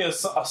 It's definitely a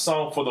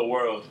song for the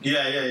world.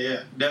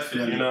 Yeah.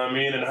 Definitely. You know what I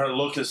mean? And her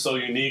look is so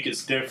unique.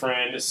 It's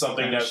different. It's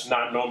something that's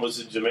not normal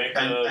to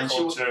Jamaican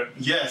culture.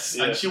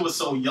 And she was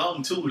so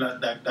young too.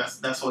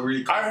 That's what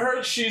really. I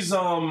heard she's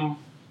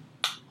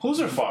who's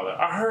her father?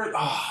 I heard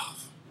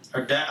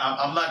her dad.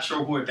 I'm not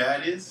sure who her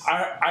dad is.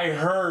 I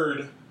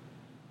heard.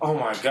 Oh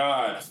my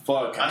God!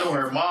 Fuck! I know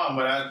her mom,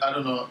 but I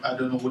don't know. I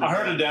don't know what. I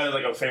heard her dad is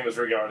like a famous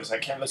reggae artist. I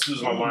can't. Let's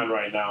lose my mind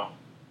right now.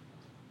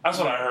 That's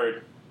what I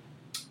heard.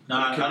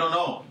 Nah, I don't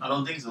know. I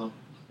don't think so.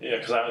 Yeah,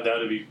 because that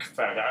would be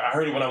fact. I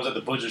heard it when I was at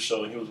the Butcher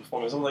show and he was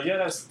performing. So I was like, "Yeah,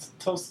 that's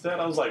Toast Dad."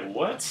 I was like,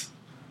 "What?"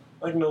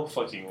 Like, no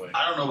fucking way.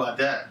 I don't know about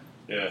that.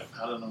 Yeah,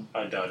 I don't know.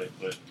 I doubt it,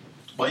 but.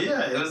 But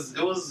yeah, it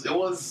was.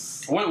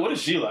 What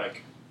is she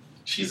like?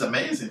 She's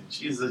amazing.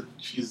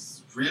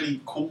 She's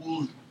really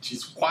cool.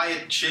 She's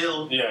quiet,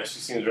 chill. Yeah, she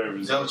seems very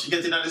reserved. So she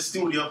gets in the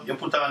studio, you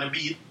put her on a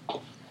beat,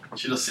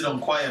 she just sit down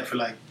quiet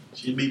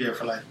she'll be there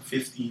for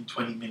 15,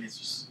 20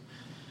 minutes.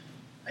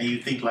 And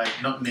you think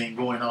nothing ain't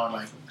going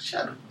on,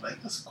 shadow,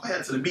 just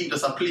quiet to the beat,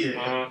 just a play.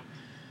 Mm-hmm.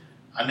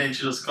 And then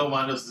she just come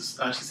on, and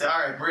she said, "All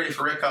right, I'm ready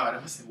for record."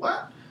 And I said,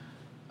 "What?"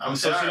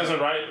 So she doesn't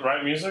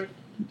write music?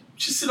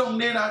 She sit down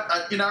there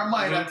in her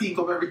mind and think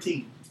of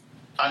everything.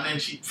 And then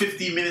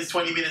 15 minutes,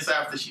 20 minutes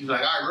after, she's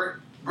like, "All right,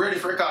 ready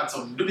for record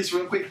something. Do this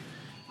real quick."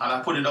 And I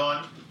put it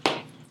on,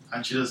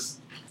 and she just,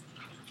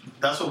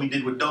 that's what we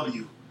did with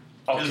W.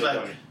 She was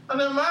like, "When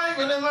the mind,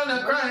 when the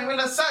money crying, when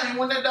the sign,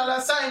 when the dollar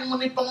sign,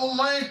 when it on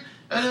my mind,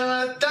 and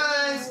the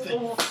times."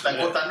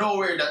 Out of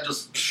nowhere, that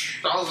just,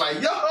 I was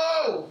like,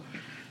 "Yo!"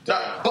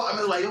 That, but I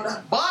was like, "Yo,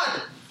 that's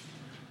bad."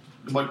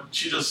 But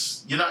she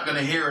just, you're not going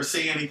to hear her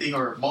say anything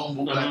or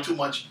mumble too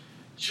much.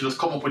 She just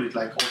come up with it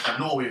out of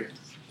nowhere.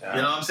 Yeah.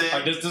 You know what I'm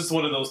saying? This is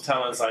one of those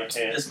talents I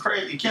can't. It's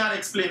crazy. You can't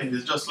explain it.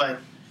 It's just you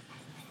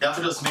have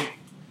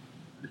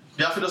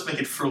to just make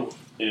it flow.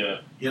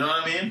 Yeah. You know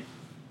what I mean?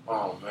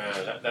 Oh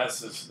man,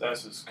 that's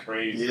just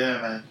crazy.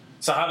 Yeah, man.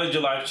 So how did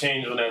your life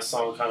change when that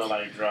song kind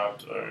of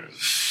dropped? Or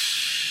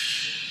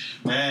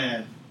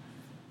man,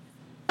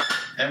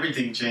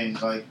 everything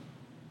changed.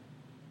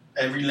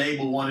 Every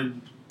label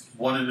wanted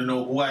to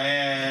know who I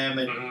am,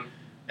 and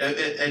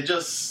it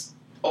just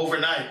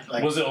overnight.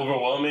 Was it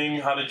overwhelming?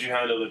 How did you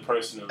handle it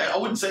personally? I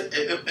wouldn't say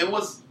it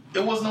wasn't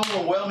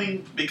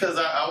overwhelming because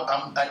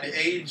I'm at the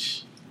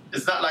age.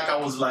 It's not like I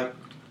was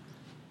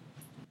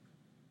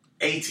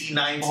 18,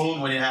 19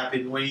 when it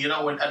happened. When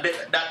at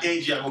that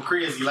age you go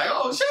crazy,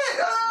 oh shit.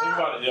 Think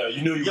about it. Yeah,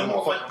 you knew you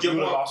lost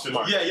your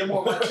mind. Yeah, you're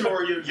more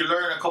mature. you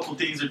learn a couple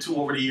things or two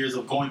over the years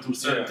of going through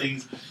certain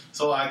things.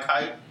 So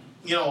I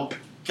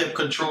kept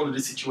control of the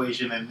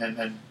situation,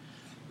 and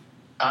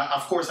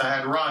of course I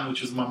had Ron,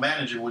 which was my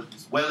manager,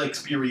 was well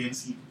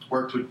experienced. He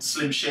worked with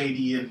Slim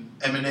Shady and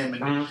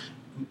Eminem, and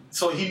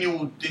so he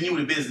knew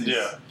the business.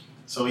 Yeah.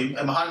 So he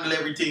handled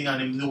everything,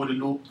 and he knew what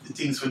the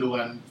things to do,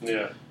 and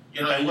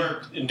it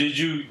worked.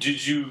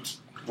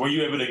 Were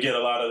you able to get a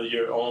lot of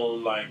your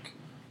own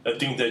the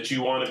things that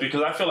you wanted?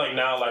 Because I feel like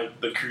now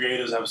the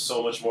creators have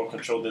so much more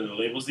control than the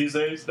labels these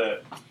days.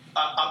 That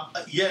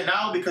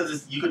now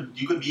because you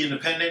could be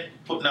independent,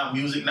 putting out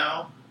music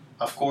now,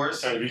 of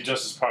course, and be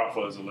just as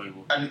powerful as a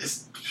label, and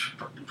it's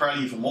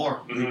probably even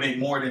more. You make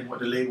more than what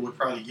the label would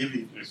probably give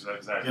you.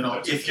 Exactly.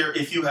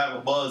 If you have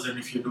a buzz and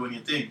if you're doing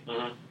your thing,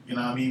 you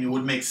know what I mean. It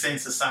would make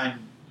sense to sign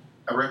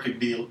a record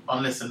deal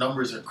unless the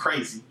numbers are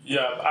crazy.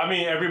 Yeah, I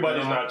mean,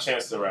 everybody's not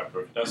Chance the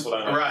Rapper. That's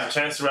what I know. Right.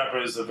 Chance the Rapper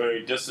is a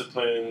very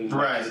disciplined,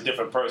 he's a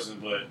different person,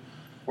 but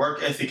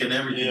work ethic and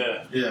everything.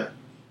 Yeah,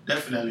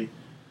 definitely.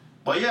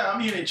 But yeah, I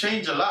mean, it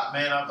changed a lot,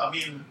 man. I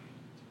mean,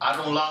 I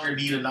no longer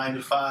need a 9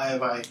 to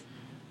 5.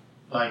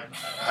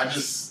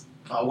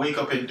 I wake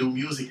up and do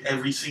music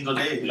every single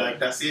day. Yeah. Like,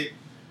 that's it.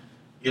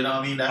 You know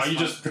what I mean? Are you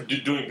just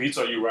doing beats,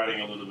 or are you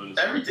writing a little bit?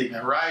 Everything.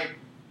 I write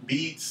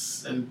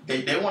beats, and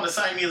they want to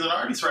sign me as an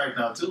artist right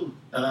now too.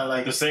 And I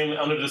like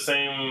under the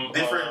same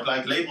different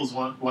labels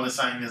want to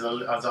sign me as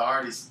an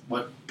artist,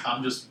 but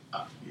I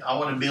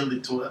want to build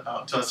it to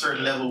a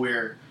certain level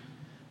where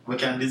we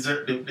can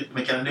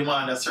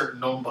demand a certain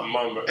number.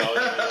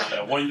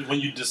 Yeah. When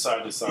you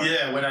decide to sign.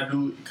 Yeah, when I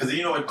do, because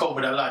it comes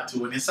with a lot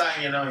too. When you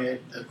sign,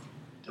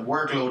 the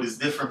workload is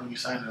different when you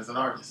sign as an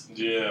artist.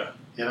 Yeah.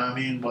 You know what I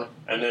mean?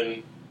 And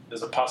then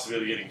there's a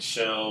possibility of getting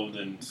shelved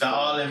and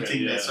all them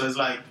things. Yeah. So it's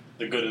like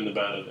the good and the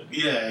bad of it.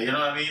 Yeah, you know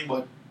what I mean?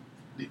 But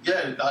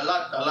yeah, a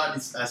lot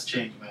has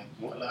changed, man.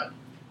 A lot.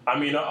 I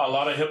mean, a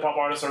lot of hip hop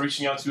artists are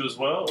reaching out to you as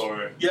well,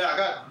 or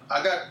yeah,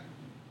 I got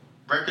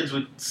records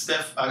with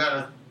Steph. I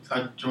got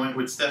a joint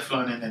with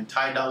Stefflon and then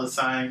Ty Dolla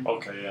 $ign.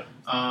 Okay,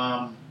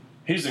 yeah.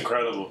 He's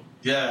incredible.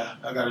 Yeah,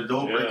 I got a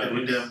dope record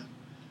with them.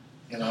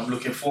 I'm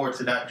looking forward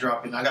to that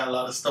dropping. I got a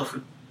lot of stuff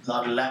with a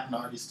lot of Latin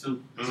artists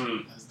too.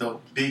 That's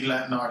dope. Big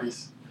Latin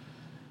artists.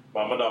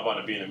 Well, I'm not about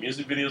to be in the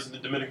music videos in the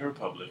Dominican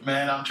Republic.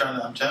 Man, I'm trying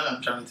to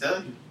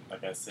tell you.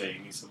 Like I say, you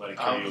need somebody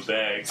to carry your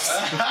bags.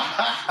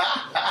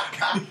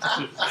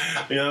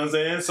 You know what I'm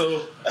saying?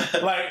 So,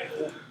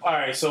 all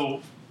right.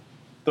 So,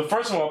 the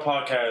first one on our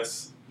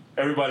podcast,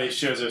 everybody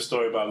shares their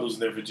story about losing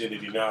their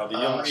virginity. Now, the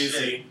young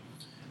Izzy,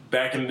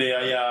 back in the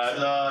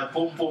day,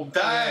 boom, boom,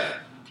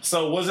 time.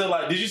 So, was it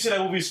like? Did you see that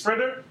movie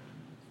Sprinter?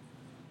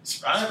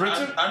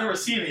 Sprinter? I never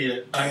seen it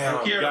yet. Damn,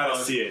 I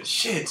gotta see it.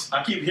 Shit.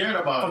 I keep hearing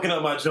about it. Fucking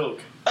up my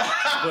joke. But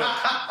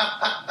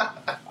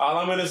all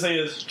I'm gonna say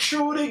is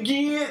true to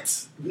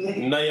get.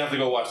 Now you have to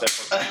go watch that.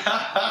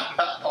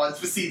 Oh, it's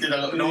proceeded.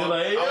 I'm gonna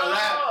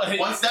laugh.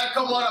 Once that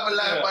come on, I'm gonna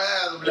laugh my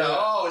ass. I'm like,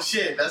 oh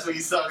shit, that's what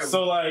he's talking about.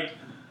 So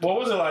what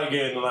was it like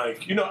getting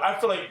I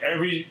feel like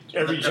every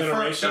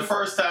generation. The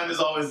first time is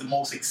always the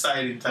most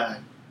exciting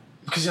time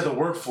because you have to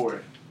work for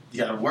it. You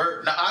gotta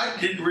work. Now I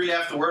didn't really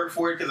have to work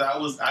for it because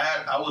I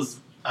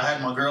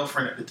had my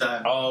girlfriend at the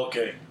time. Oh,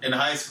 okay. In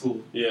high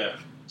school. Yeah.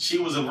 She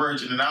was a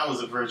virgin and I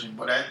was a virgin,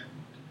 but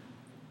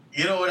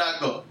you know what I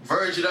go?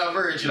 Virgin or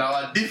virgin,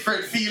 I had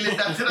different feelings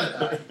after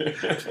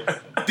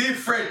that.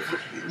 Different,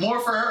 more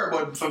for her,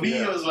 but for me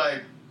it was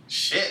like,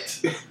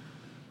 shit.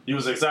 You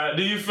was excited.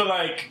 Do you feel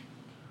like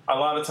a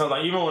lot of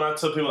times, even when I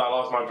tell people I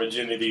lost my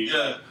virginity,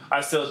 I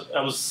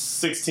was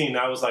 16.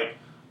 I was like,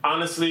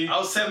 honestly, I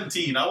was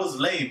 17. I was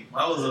lame.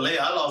 I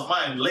lost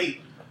mine late.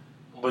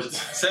 But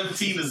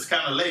 17 is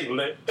kind of late.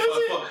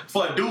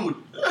 For a dude.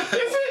 Is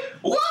it?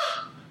 What?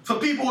 For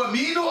people with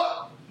me,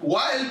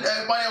 wild in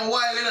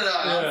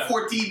it,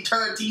 14,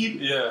 13.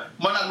 Yeah.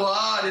 Man, I go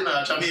hard in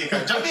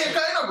Jamaica.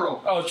 Jamaica,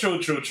 bro. Oh, true.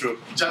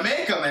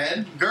 Jamaica,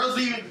 man.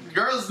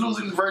 Girls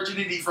losing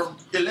virginity from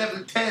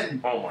 11,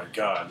 10. Oh my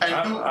God.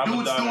 And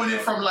dudes doing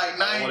it from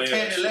 9,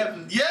 10,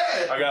 11. Yeah.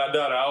 I got a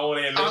daughter. I don't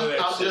want to admit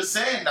that. I'm just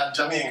saying that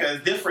Jamaica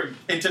is different.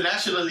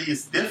 Internationally,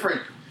 it's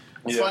different.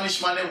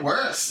 Spanish man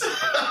worse.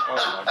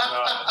 Oh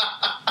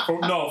my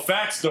God. No,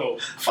 facts though.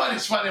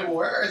 Spanish man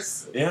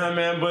worse. Yeah,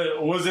 man,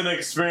 but was it an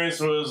experience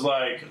where it was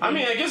like, I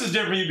mean, I guess it's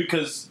different for you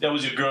because that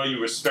was your girl, you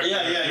respected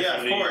her.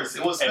 Yeah, of course.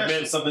 It was special. It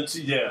meant something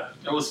to you, yeah.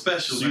 It was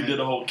special, So you did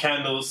the whole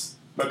candles.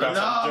 No, we don't know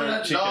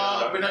about the candle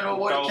time. We don't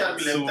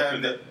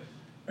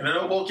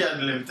know about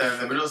candle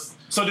time.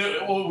 So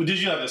did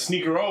you have to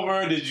sneak her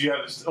over? Did you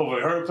have to over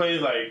her place?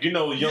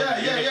 Young.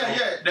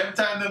 Yeah. Them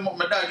time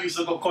my dad used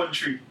to go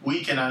country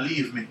weekend and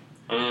leave me.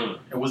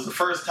 It was the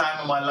first time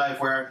in my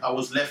life where I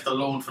was left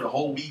alone for the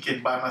whole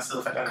weekend by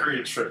myself at the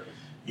crib.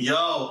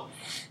 Yo,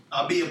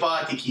 I'll be a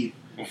party kid.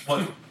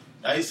 But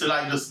I used to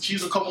she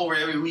used to come over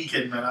every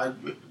weekend, man. I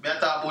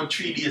thought about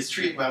 3 days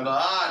straight, but I go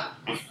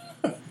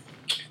hard.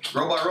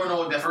 Robert run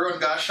out there for run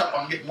got shop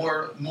and get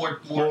more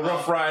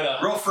Rough Rider.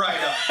 Rough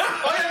Rider.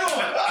 Oh,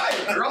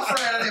 you know, Rough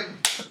Rider them.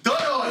 Don't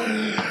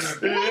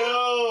know.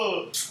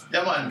 Yo.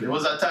 Yeah, man. There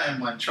was a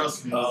time, man.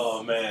 Trust me.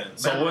 Oh man.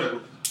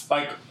 So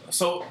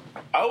So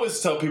I always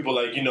tell people,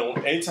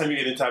 anytime you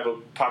get any type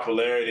of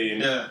popularity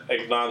and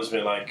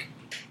acknowledgement,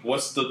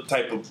 what's the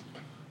type of,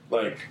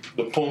 the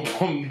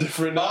pum-pum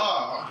different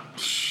now?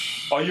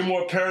 Are you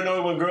more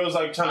paranoid when girls,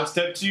 trying to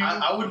step to you?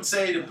 I wouldn't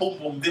say the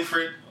pum-pum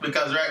different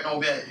because right now,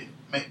 me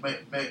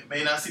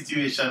in a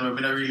situation where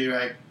I don't really,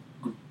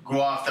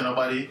 go after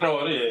nobody.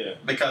 Oh, yeah.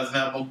 Because I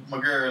have my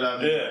girl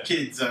and my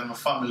kids and my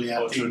family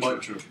and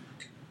things. True.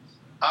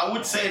 I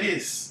would say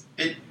this.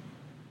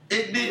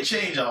 It did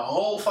change a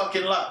whole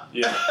fucking lot.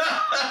 Yeah.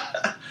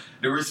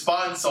 The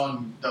response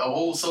on the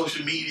whole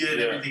social media and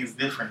everything is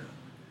different.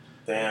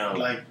 Damn.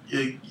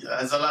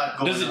 There's a lot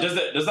going on.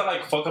 Does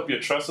that fuck up your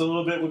trust a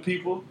little bit with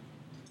people?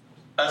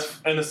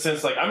 In a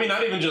sense,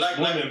 not even just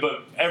women,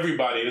 but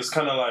everybody. It's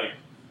kind of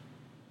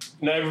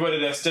not everybody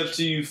that steps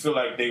to you feel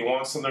like they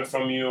want something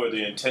from you or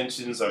their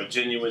intentions are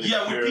genuine.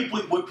 Yeah,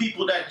 with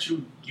people that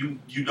you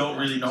don't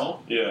really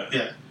know. Yeah.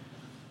 Yeah.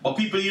 But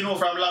people you know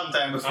from a long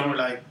time before,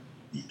 like,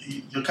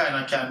 you kind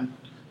of can,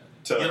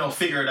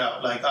 figure it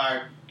out. Like, all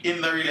right,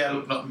 him not really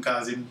look nothing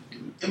because him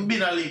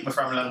been a leak me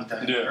from a long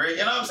time. Yeah. Right? You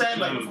know what I'm saying?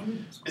 Like,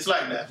 it's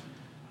like that.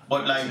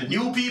 But like the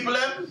new people,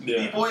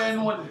 people where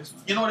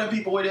them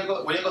people where they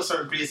go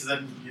certain places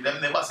and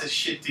them never say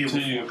shit to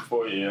you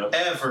before.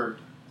 Ever.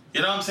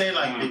 You know what I'm saying?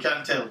 Like, they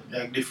can't tell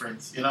like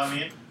difference. You know what I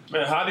mean?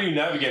 Man, how do you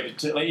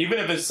navigate it? Like, even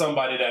if it's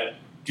somebody that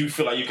you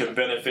feel like you can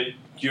benefit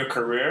your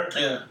career,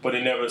 but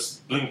they never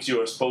blinked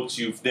you or spoke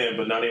to you then,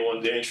 but now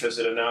they're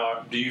interested in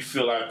now. Do you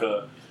feel like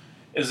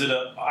is it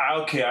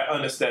okay, I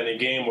understand the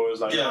game, or it's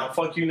like, nah,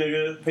 fuck you,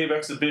 nigga,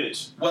 payback's a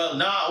bitch? Well,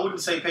 nah, I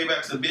wouldn't say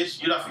payback's a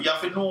bitch. You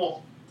have to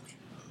know.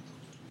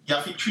 You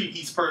have to treat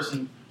each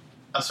person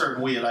a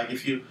certain way. Like,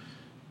 if you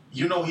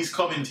know he's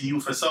coming to you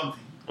for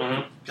something,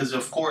 because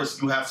of course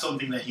you have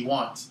something that he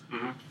wants.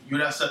 You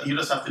just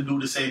have to do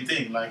the same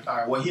thing. Like, all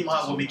right, what he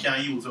has, what we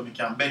can use, what we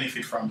can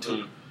benefit from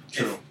too.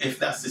 If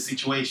that's the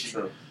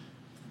situation,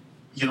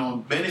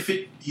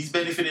 he's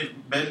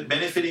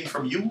benefiting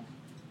from you,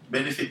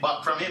 benefit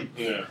back from him.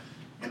 Yeah.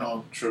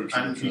 True.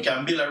 You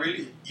can build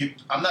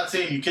I'm not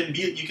saying you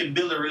can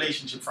build a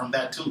relationship from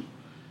that too,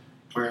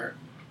 where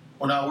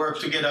when I work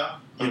together,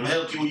 he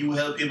help you, you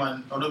help him,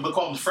 and they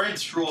become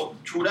friends through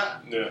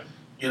that. Yeah.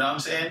 You know what I'm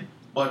saying?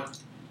 But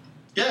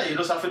yeah, you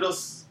just have to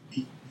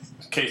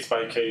case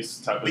by case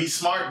type be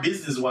smart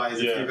business wise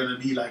if you're gonna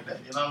be like that.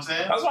 You know what I'm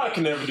saying? That's what I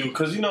can never do,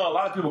 because a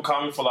lot of people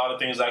call me for a lot of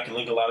things. I can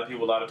link a lot of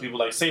people.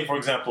 Like, say for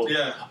example,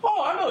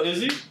 oh, I know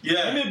Izzy.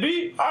 Yeah. Give me a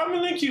beat. I'm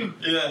gonna link you.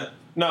 Yeah.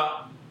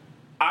 Now,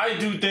 I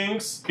do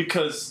things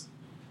because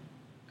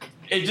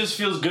it just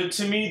feels good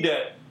to me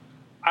that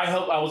I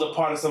was a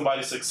part of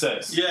somebody's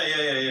success.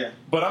 Yeah.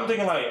 But I'm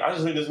thinking, like, I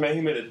just think this man,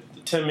 he made a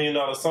 $10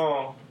 million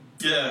song.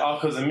 Yeah. All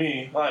because of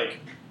me. Like,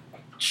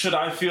 should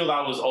I feel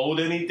I was owed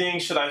anything?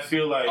 Should I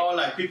feel like... Oh,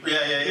 like people...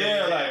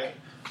 Yeah. Like,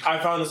 I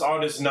found this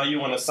artist, and now you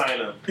want to sign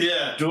him.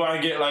 Yeah. Do I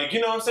get, like...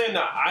 You know what I'm saying?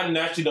 Now, I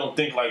naturally don't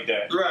think like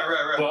that.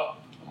 Right. But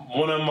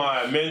one of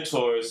my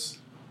mentors,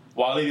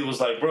 Walidi,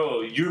 was like,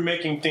 bro, you're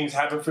making things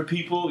happen for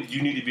people.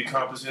 You need to be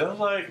compensated. I was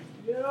like,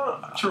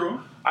 yeah. True.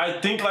 I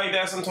think like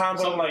that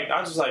sometimes, but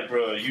I'm just like,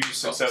 bro, you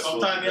just successful.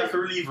 Sometimes you have to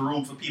leave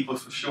room for people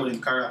to show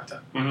them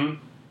character. Mm-hmm. You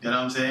know what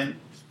I'm saying?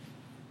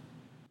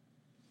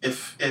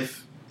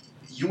 If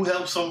you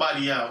help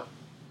somebody out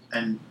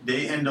and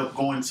they end up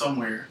going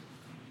somewhere,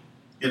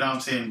 you know what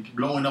I'm saying,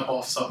 blowing up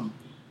off something,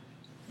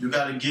 you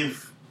got to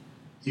give.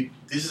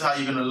 This is how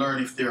you're gonna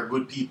learn if they're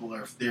good people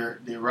or if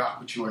they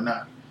rock with you or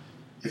not.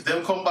 If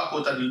them come back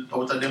out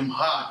of them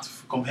heart,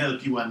 come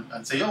help you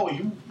and say, oh,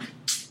 you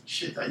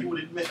shit, you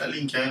would make a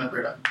link here,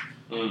 brother.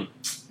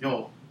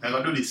 Yo, I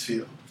gotta do this for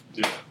you.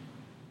 Yeah.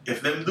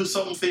 If them do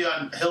something for you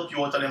and help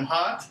you out of them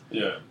heart,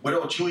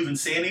 without you even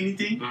saying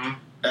anything,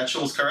 that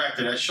shows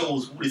character. That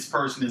shows who this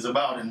person is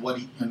about and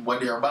what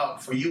they're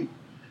about for you.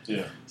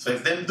 Yeah. So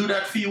if them do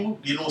that for you,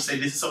 say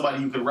this is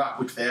somebody you could rock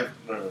with forever.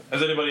 Right.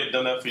 Has anybody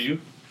done that for you?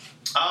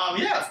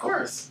 Yeah, of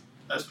course.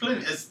 There's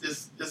plenty.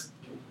 It's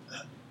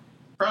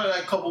probably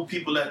like a couple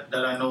people that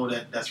I know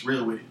that's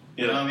real with it.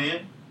 You know what I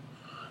mean?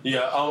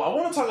 Yeah. I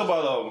want to talk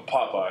about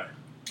Popeye.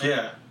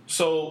 Yeah.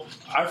 So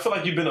I feel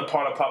like you've been a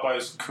part of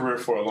Popeye's career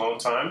for a long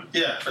time.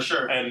 Yeah, for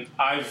sure. And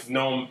I didn't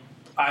know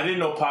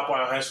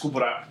Popeye in high school,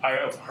 but I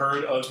have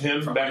heard of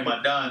him from back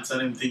my dance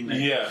and everything.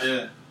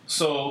 Yeah.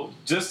 So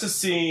just to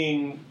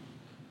seeing,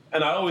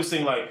 and I always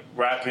think like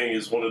rapping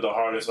is one of the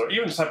hardest, or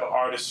even this type of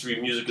artistry,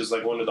 music is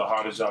like one of the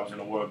hardest jobs in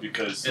the world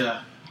because,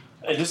 and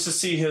just to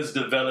see his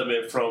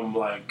development from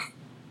like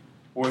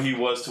where he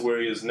was to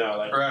where he is now,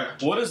 like,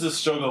 what is the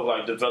struggle of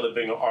like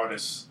developing an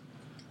artist?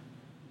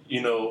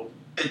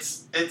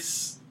 It's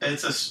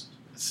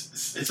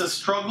a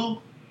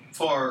struggle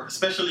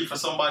especially for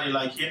somebody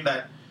like him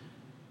that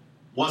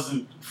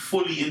wasn't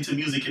fully into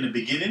music in the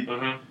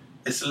beginning.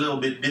 It's a little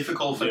bit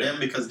difficult for them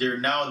because they're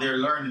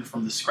learning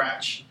from the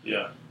scratch.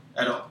 Yeah.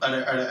 At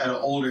an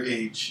older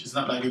age, it's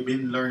not like they've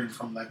been learning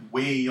from like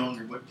way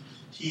younger, but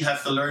he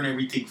has to learn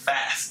everything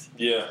fast.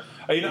 Yeah.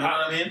 You know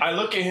what I mean? I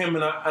look at him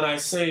and I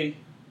say,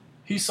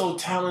 he's so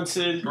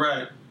talented.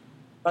 Right.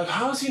 Like,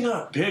 how is he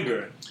not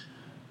bigger?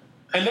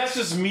 And that's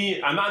just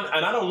me. I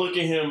don't look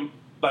at him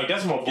like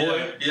that's my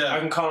boy. Yeah. I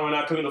can call him and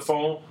I pick up the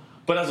phone.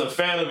 But as a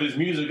fan of his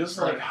music, it's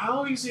like,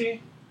 how is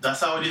he?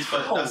 That's how it is for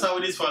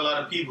a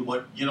lot of people.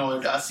 But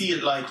I see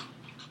it like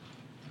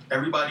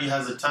everybody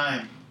has a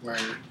time where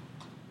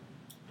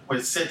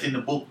it's set in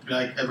the book.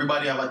 Like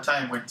everybody have a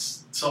time when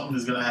something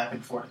is gonna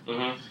happen for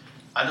them.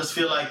 I just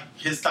feel like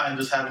his time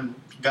just haven't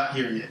got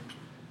here yet.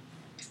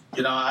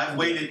 I've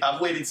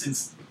waited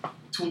since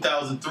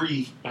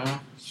 2003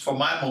 for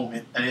my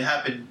moment, and it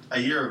happened a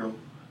year ago.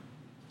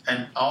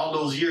 And all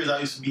those years, I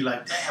used to be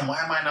like, "Damn, why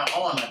am I not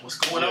on? Like, what's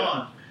going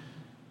on?"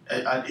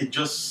 God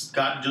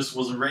just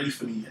wasn't ready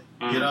for me yet.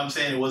 You know what I'm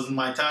saying? It wasn't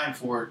my time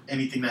for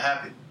anything to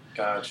happen.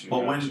 Got you.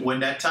 But when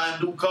that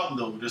time do come,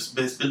 though, just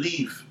best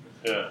believe.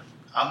 Yeah.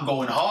 I'm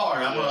going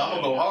hard. I'm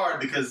gonna go hard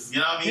because you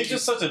know what I mean. He's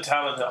just such a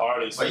talented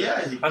artist. But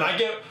yeah, and I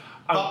get.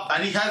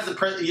 And he has the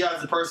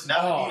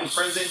personality, the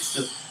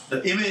presence,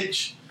 the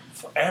image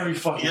for every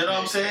fucking. You know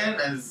what I'm saying?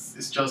 And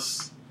it's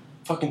just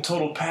fucking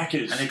total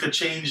package. And it could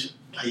change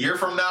a year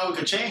from now. It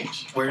could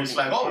change where it's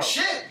like, oh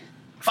shit,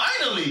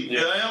 finally.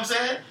 You know what I'm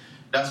saying?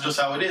 That's just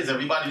how it is.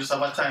 Everybody just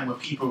have a time where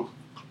people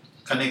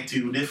connect to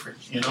you different.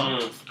 You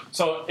know.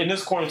 So in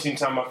this quarantine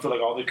time, I feel like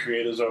all the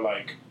creators are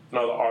like, the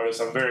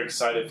artists. I'm very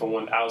excited for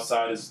when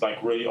outside is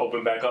like really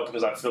open back up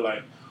because I feel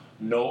like.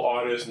 No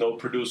artist, no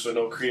producer,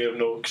 no creative,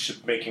 no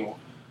shit making.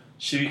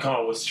 She be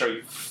coming with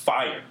straight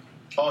fire.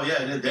 Oh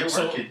yeah, they're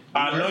working.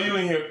 I know you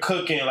in here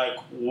cooking. Like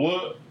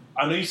what?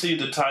 I know you see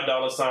the Ty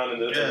Dolla $ign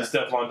and the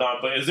Stefflon Don,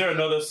 but is there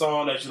another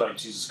song that you're like,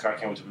 Jesus Christ, I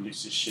can't wait to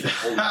release this shit?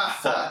 Holy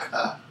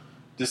fuck,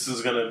 this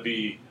is gonna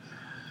be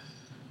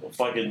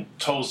fucking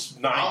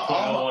Toast 9.0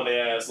 on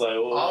their ass. Like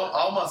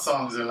all my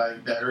songs are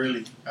like that.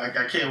 Really,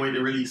 I can't wait to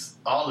release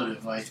all of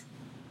them. Like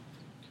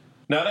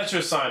now that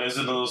you're signed, is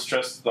it a little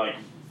stressed?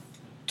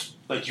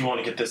 Like you want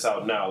to get this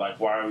out now? Like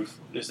why are we?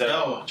 Is that?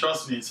 No,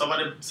 trust me.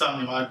 Somebody tell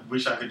me. I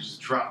wish I could just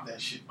drop that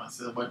shit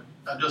myself, but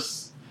I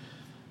just,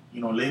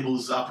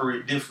 labels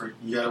operate different.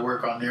 You got to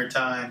work on their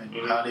time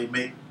and how they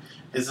make.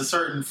 There's a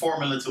certain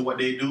formula to what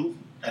they do,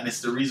 and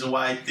it's the reason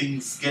why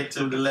things get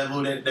to the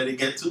level that they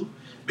get to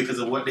because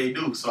of what they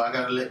do. So I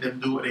got to let them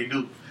do what they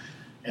do,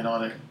 and all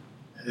that.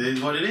 It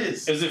is what it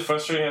is. Is it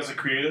frustrating as a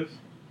creative?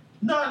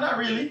 No, not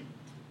really,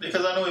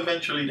 because I know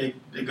eventually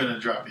they're gonna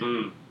drop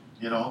it.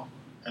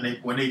 And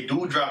when they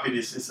do drop it,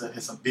 it's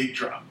a big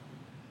drop.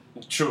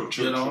 True.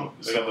 They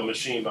got the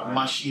machine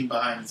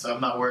behind it, so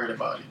I'm not worried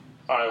about it.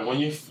 All right, when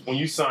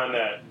you signed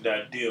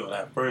that deal,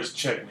 that first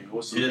check, nigga,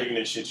 what's the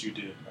ignorant shit you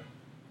did?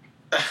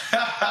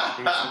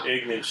 Some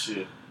ignorant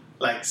shit.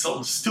 Like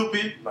something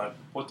stupid. Like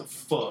what the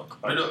fuck?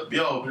 Like, we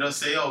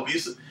used to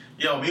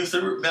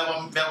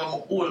have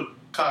my old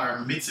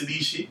car,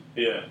 Mitsubishi.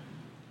 Yeah.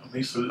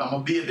 I'm a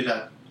baby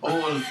that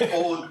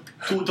old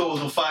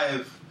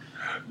 2005.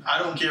 I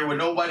don't care what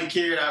nobody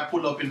cared. I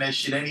pull up in that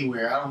shit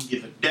anywhere. I don't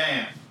give a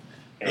damn.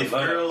 If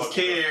girls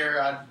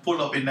care, I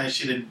pull up in that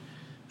shit and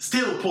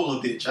still pull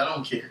a bitch. I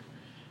don't care.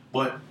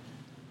 But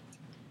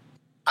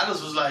I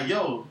just was like,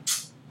 yo,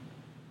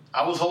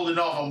 I was holding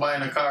off on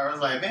buying a car. I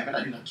was like, man,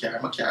 I need a car.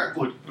 I'm a car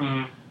good.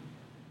 Mm-hmm.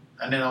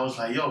 And then I was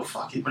like, yo,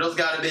 fuck it. But those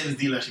got a Benz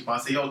dealership. I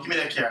say, yo, give me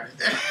that car.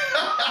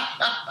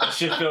 That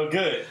shit feel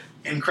good.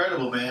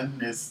 Incredible, man.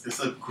 It's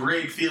a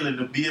great feeling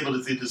to be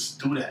able to just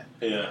do that.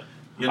 Yeah.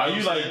 Are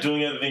you like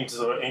doing anything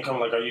to income?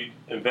 Like, are you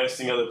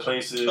investing other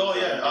places? Oh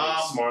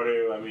yeah,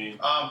 smarter. I mean,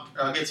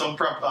 I get some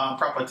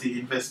property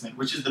investment,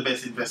 which is the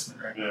best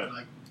investment right now.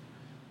 Like,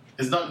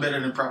 it's nothing better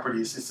than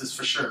properties. It's just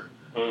for sure.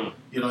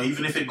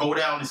 Even if it go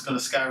down, it's gonna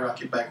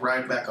skyrocket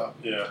right back up.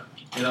 Yeah.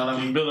 You know what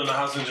I mean? Building a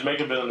house in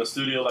Jamaica, building a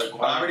studio. Like,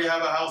 I already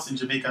have a house in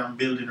Jamaica. I'm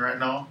building right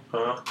now.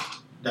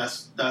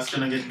 That's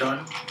gonna get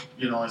done.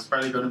 It's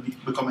probably gonna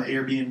become an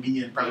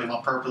Airbnb and probably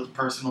my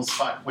personal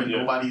spot when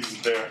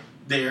nobody's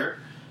there.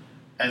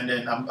 And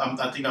then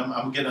I think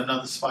I'm getting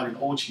another spot in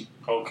Ochi.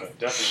 Okay,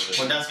 definitely.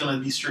 But that's gonna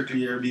be strictly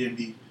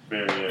Airbnb. Yeah.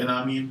 You know what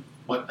I mean?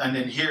 And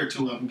then here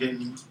too, I'm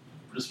getting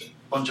just a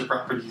bunch of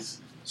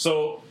properties.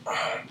 So,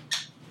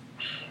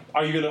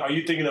 are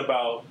you thinking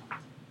about?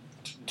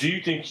 Do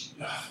you think?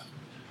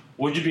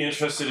 Would you be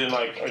interested in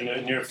like in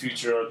the near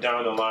future or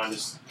down the line,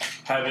 just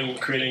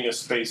creating a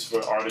space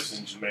for artists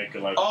in Jamaica?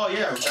 Like, oh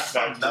yeah,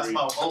 that's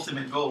my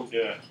ultimate goal.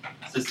 Yeah,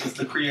 is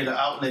to create an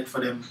outlet for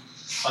them.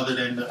 Other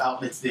than the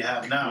outlets they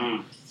have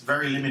now, it's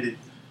very limited.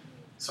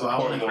 So I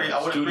want to create.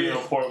 I want to create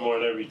Portmore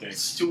and everything.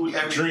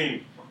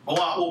 Dream. I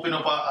want to open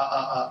up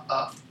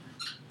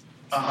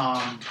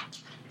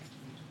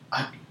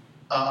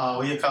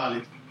what do you call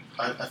it?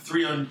 A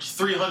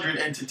 300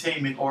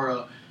 entertainment or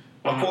a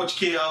Coach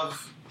K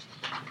of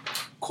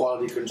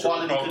quality control.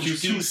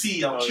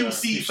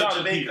 QC for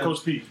Jamaica.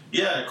 Coach P.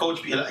 Yeah,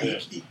 Coach P.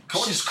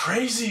 Coach is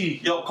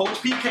crazy. Yo,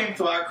 Coach P came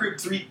to our crib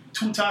three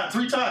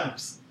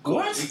times.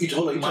 What? You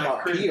talking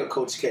about P or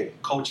Coach K?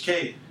 Coach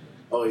K.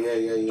 Oh,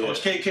 yeah.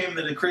 Coach K came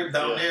to the crib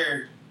down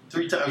there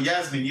 3 times.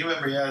 Yasmin, you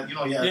remember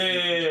Yasmin?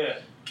 Yeah.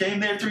 Came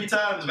there 3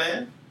 times,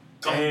 man.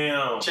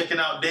 Damn. Checking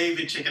out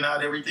David, checking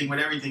out everything,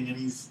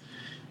 and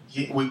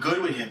we're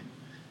good with him.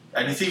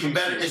 And it's even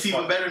better. It's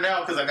even better now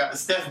because I got the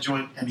Steph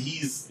joint, and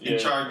he's in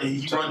charge. And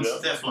he runs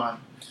Stefflon.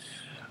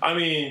 I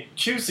mean,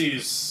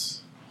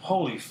 QC's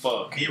holy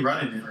fuck. He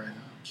running it right now,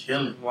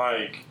 killing.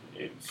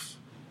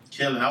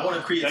 Killing. I want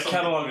to create that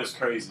catalog is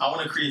crazy. I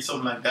want to create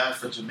something like that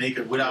for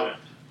Jamaica without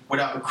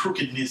the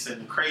crookedness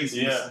and the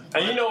craziness. Yeah,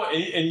 and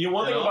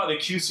one thing about the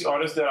QC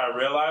artists that I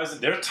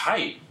realized, they're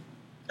tight.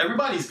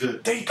 Everybody's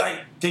good. They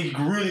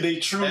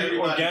truly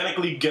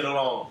organically get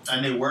along,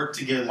 and they work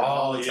together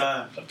all the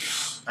time,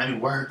 and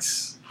it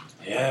works.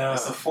 Yeah,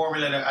 it's a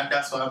formula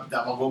that's what I'm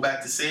gonna go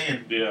back to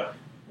saying. Yeah,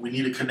 we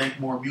need to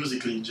connect more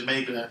musically in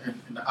Jamaica and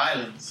in the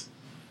islands.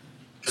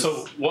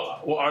 So,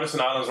 what artists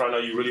and islands right now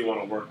you really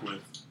want to work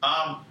with?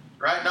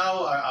 Right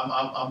now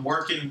I'm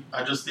working.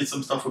 I just did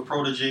some stuff with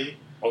Protege.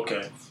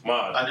 Okay,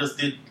 Mod. I just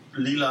did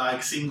Lila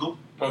Ike single.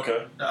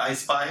 Okay. The I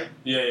Spy.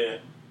 Yeah.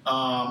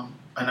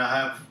 And I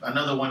have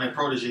another one that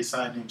Protege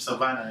signed named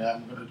Savannah that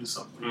I'm gonna do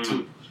something with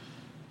too.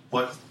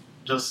 But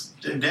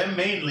just them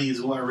mainly is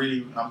who I'm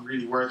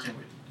really working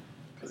with.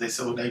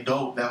 Because they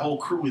dope. That whole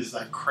crew is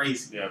like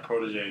crazy. Yeah,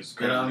 Protege is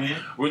crazy. You know what I mean?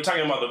 We're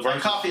talking about the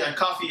verse. Coffee.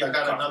 I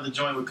got another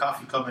joint with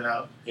Coffee coming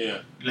out. Yeah.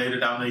 Later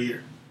down the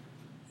year.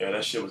 Yeah,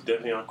 that shit was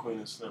definitely on Queen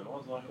and Slim. I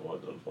was like,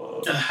 what the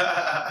fuck?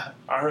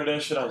 I heard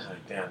that shit. I was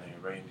like, damn, they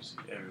rain music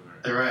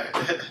everywhere.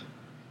 Right.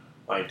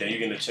 Like, then you're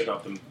gonna check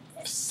out them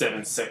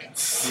 7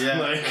 seconds. Yeah.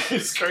 Like,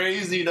 it's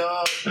crazy,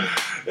 dog.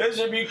 That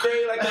should be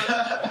crazy. Like,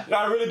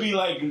 I really be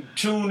like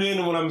tuned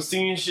in when I'm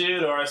seeing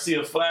shit or I see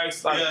a flag.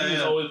 Like, you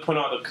just always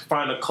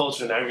find the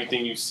culture in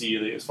everything you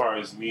see as far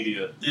as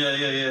media.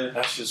 Yeah.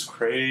 That's just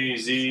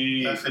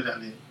crazy.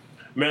 Definitely.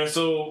 Man,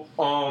 so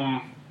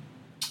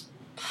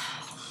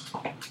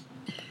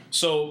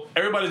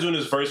everybody's doing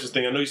this versus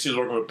thing. I know you see us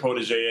working with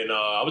Protege, and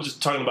I was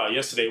just talking about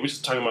yesterday. We were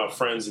just talking about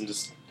friends and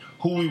just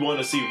who we want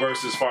to see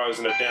versus as far as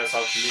in the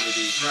dancehall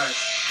community. Right.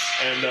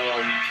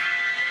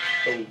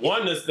 And the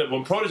one that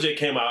when Protege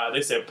came out,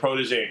 they said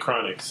Protege and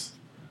Chronix.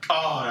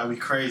 Oh, that'd be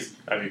crazy.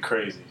 That'd be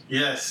crazy.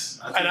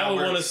 Yes. I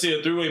would want to see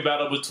a three-way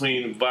battle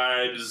between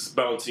Vibes,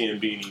 Bounty, and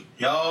Beanie.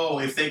 Yo,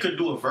 if they could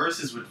do a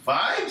versus with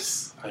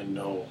Vibes. I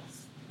know.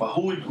 But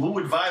who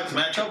would Vibes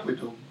match up with,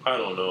 though? I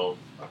don't know.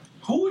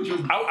 Who would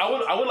you?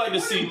 I would like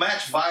to see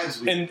match Vibes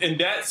with. In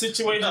that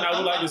situation. I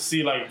would like to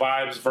see like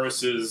Vibes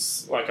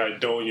versus like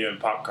Idonia and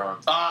Popcorn.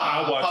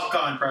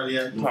 Popcorn probably.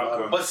 Yeah.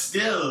 Popcorn. But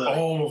still. Like,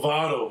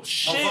 Movado.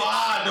 Shit.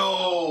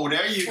 Movado.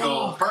 There you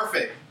go.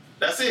 Perfect.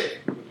 That's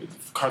it.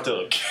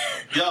 Cartel.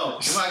 Yo,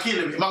 if I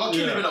kill him,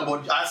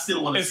 but I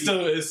still want to see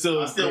it. I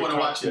still want to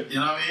watch it. You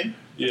know what I mean?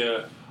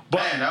 Yeah. But,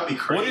 man, that would be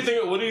crazy.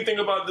 What do you think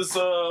about this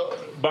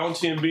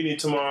Bounty and Beanie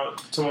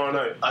tomorrow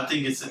night? I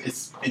think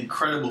it's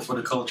incredible for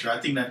the culture.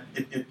 I think that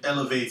it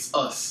elevates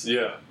us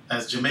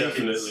as Jamaicans.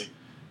 Definitely.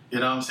 You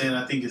know what I'm saying?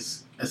 I think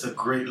it's a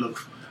great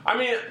look. I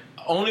mean,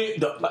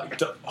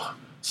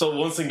 so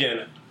once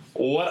again,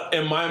 what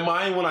in my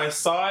mind when I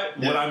saw it,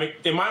 what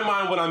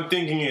I'm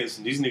thinking is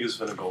these niggas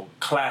finna go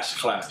clash.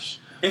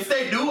 If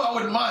they do, I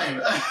wouldn't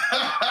mind.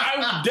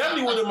 I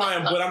definitely wouldn't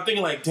mind, but I'm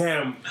thinking like,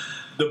 damn.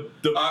 The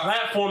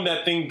platform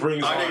that thing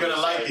brings are they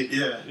gonna like it?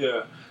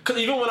 Yeah. Because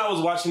even when I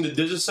was watching the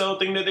Digicel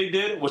thing that they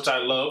did, which I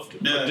loved,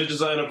 the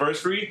Digicel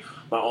anniversary,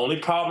 my only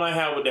problem I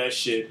had with that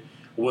shit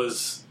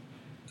was...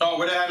 Oh,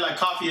 where they had like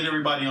Coffee and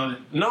everybody on it?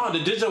 No, the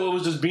Digicel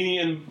was just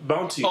Beanie and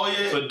Bounty. Oh,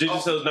 yeah. For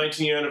Digicel's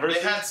 19-year anniversary.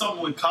 They had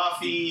something with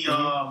Coffee,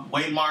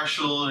 Wayne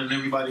Marshall, and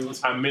everybody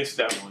was... I missed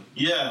that one.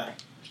 Yeah.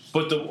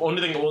 But the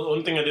only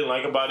thing I didn't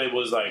like about it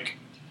was like,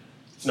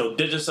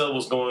 Digicel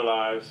was going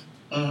live,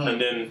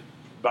 and then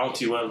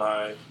Bounty went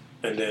live,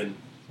 and then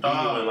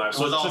Beanie went live.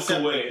 So it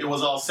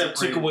was all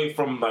separate. It took away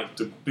from like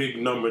the big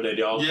number that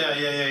y'all.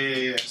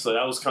 Yeah. So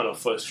that was kind of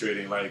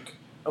frustrating. Like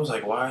I was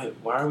like, why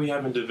are we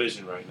having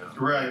division right now?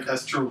 Right,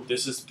 that's true.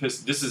 This is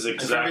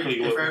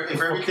exactly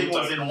if everything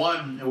was in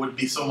one, it would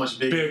be so much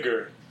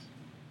bigger.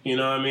 You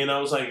know what I mean? I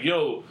was like,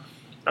 yo,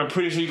 I'm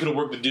pretty sure you could have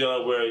worked the deal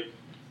out where,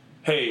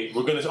 hey,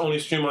 we're gonna only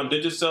stream on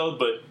Digicel,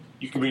 but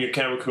you can bring your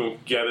camera crew,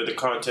 gather the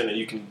content, and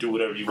you can do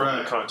whatever you want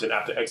with the content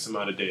after X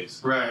amount of days.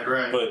 Right.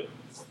 But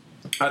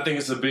I think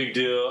it's a big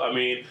deal. I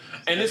mean,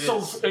 and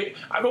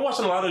I've been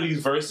watching a lot of these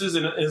verses,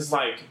 and it's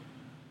like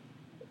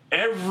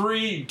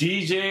every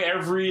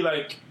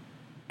DJ,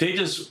 they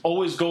just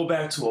always go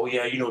back to,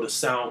 the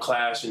sound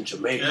clash in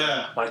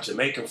Jamaica, my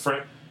Jamaican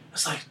friend.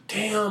 It's like,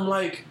 damn,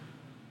 like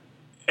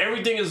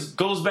everything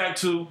goes back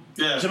to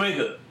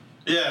Jamaica.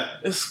 Yeah,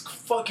 it's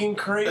fucking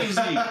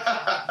crazy.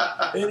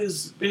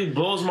 It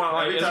blows my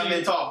mind. Every time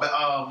they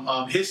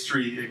talk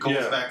history, it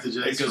goes back to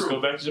Jamaica. It just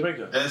goes back to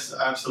Jamaica. That's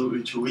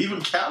absolutely true.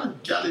 Even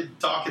Khaled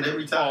talking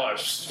every time. Oh,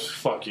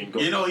 fucking go.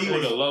 He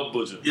nigga love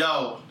Buju.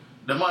 Yo,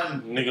 the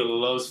man. Nigga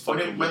loves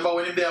fucking. Remember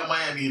when he there in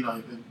Miami,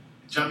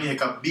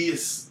 Jamaica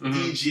bass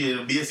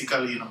DJ,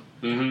 basically,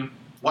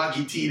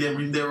 Waggy T, them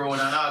in there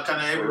and all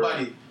kind of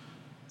everybody.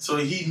 So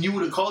he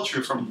knew the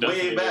culture from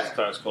way back.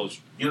 Clash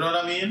culture. You know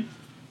what I mean?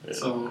 Yeah.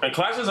 So and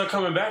clashes are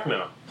coming back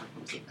now.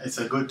 It's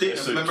a good thing.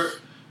 Remember,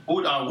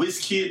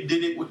 WizKid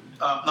did it with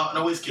not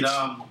WizKid.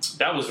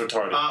 That was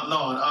retarded.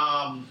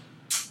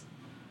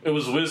 It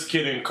was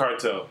WizKid and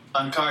Cartel.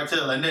 And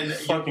then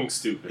fucking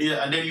stupid.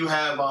 Yeah, and then you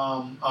have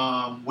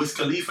Wiz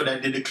Khalifa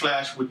that did the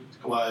clash with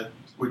Drake.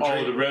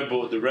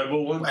 Oh, the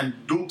rebel one.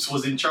 And Dupes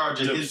was in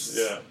charge of his.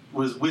 Yeah.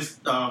 Was Wiz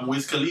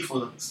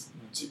Khalifa.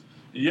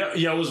 Yeah,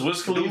 it was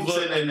Wiz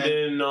Khalifa and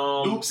then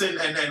Dupes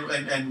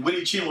and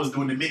Willie Chin was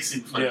doing the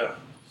mixing.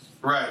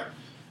 Right.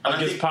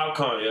 Against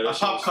Popcorn,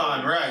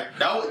 Popcorn, right.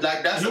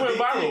 That's went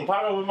viral.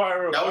 Popcorn went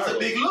viral. That was a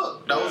big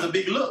look. That was a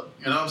big look.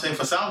 You know what I'm saying?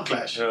 For Sound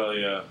Clash. Hell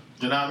yeah.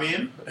 You know what I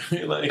mean?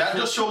 That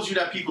just shows you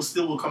that people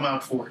still will come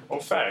out for it. Oh,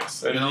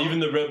 facts. And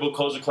even the Red Bull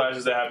culture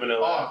clashes that happen in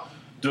Atlanta,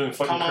 doing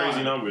fucking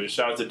crazy numbers.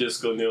 Shout out to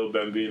Disco, Neil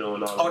Bambino,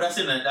 and all that. Oh, that's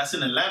in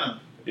Atlanta.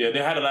 Yeah, they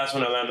had the last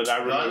one in Atlanta that I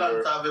remember.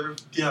 I love every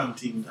damn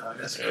team, dog.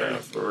 That's crazy. Yeah,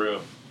 for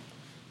real.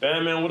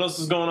 Man, what else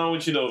is going on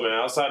with you, though, man,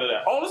 outside of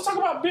that? Oh, let's talk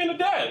about being a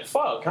dad.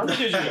 Fuck. How many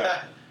kids you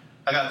got?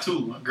 I got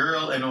 2, a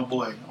girl and a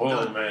boy.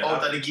 Man.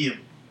 Out of the game.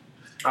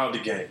 Out the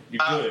game. You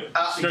good.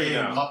 Out Straight the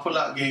game. now. My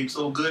pull-out game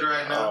so good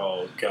right now.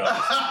 Oh, God.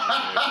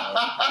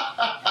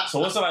 So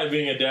what's it like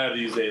being a dad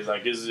these days?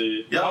 Like, is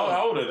it...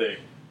 How old are they?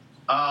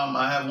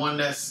 I have one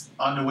that's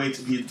on the way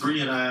to be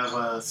 3, and I have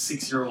a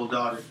 6-year-old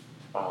daughter.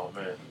 Oh,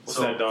 man. What's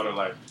that daughter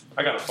like?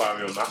 I got a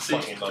 5-year-old. I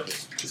fucking love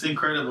it. It's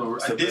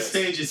incredible. At this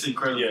stage, it's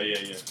incredible.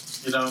 Yeah.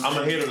 You know, I'm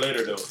a hater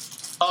later, though.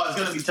 Oh, it's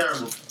gonna be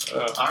terrible.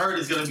 I heard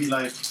it's gonna be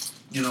like,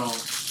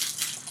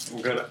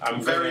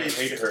 I'm gonna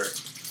hate her.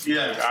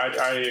 Yeah. Like,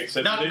 I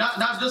accept it.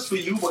 Not just for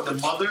you, but the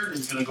mother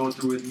is gonna go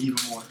through it even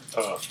more.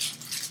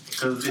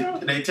 Because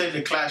they tend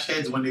to clash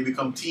heads when they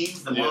become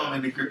teens. The mom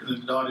and the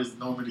daughters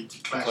normally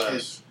clash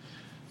heads.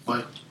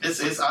 But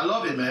I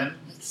love it, man.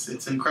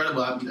 It's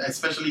incredible,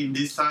 especially in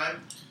this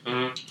time.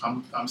 Mm-hmm.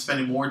 I'm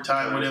spending more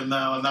time with him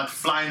now. I'm not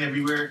flying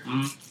everywhere.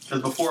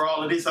 Because before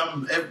all of this,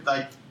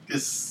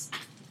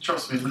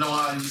 trust me, I know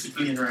how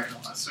disciplined right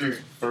now. I swear.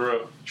 For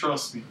real.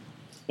 Trust me.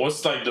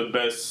 What's like the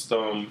best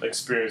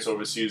experience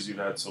overseas you've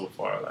had so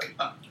far? Like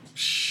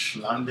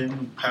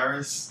London,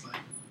 Paris.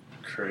 Like,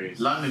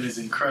 crazy. London is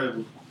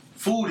incredible.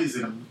 Food is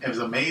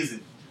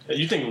amazing.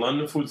 You think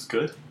London food's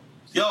good?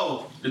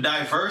 Yo, the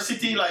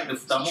diversity, like the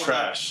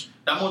trash.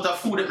 The amount of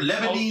food, the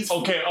Lebanese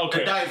food, okay.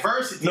 the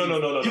diversity.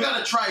 No. You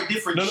gotta try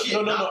different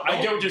shit. No. I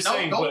get what you're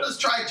saying. Don't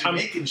just try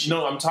Jamaican shit.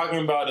 No, I'm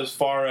talking about as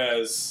far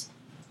as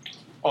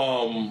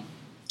the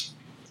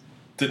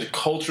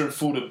cultured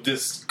food of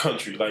this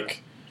country,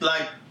 like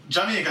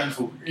Jamaican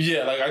food.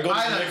 Yeah, like I go to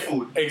Island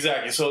food.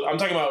 Exactly. So I'm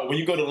talking about when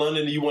you go to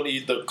London, you want to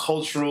eat the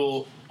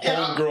cultural,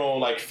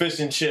 homegrown, like fish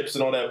and chips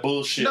and all that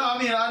bullshit. No, I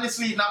mean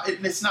honestly, it's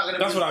not gonna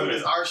be as good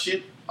as our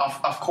shit.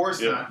 Of course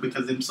not,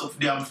 because it's so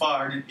damn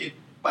far.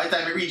 By the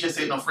time it reaches,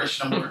 it's not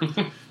fresh no more. You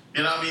know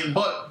what I mean?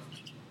 But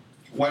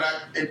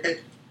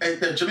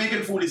the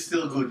Jamaican food is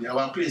still good. Yeah,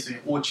 one place in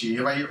Ochi.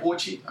 You ever hear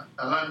Ochi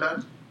in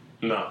London?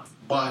 No.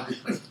 Bad.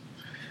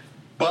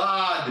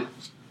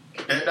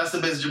 That's the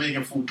best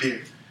Jamaican food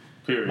there.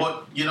 Period.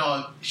 But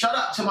shout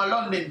out to my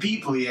London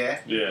people.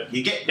 Yeah.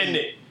 You get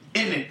me?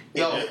 In it.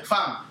 Yo,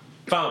 fam.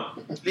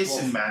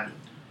 Listen, man.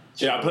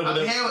 Yeah, I play with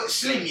them. I'm here with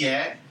Slim.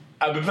 Yeah.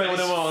 I've been playing with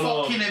them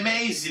on fucking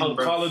amazing, on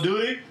bro. Call of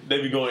Duty.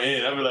 They be going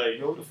in. I be like,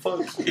 yo, what the fuck?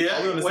 Yeah.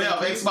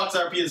 Xbox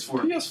or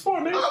PS4?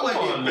 PS4,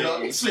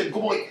 man. Slim,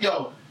 come on,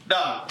 yo,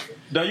 dog.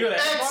 You got an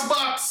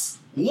Xbox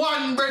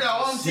One, brother.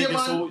 One tier,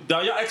 man.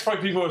 Dog, y'all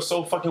Xbox people are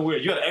so fucking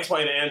weird. You got an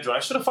Xbox and an Android. I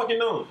should have fucking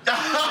known. You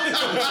got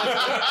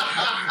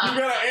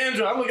an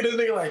Android. I'm looking at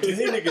this nigga like, this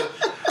nigga.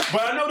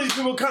 But I know these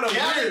people kind of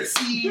weird.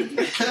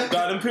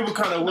 Dog, them people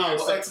kind of weird.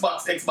 No,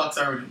 Xbox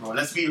already, bro.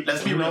 Let's be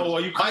real.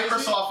 Are you crazy?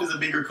 Microsoft is a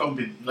bigger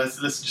company.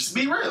 Let's just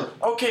be real.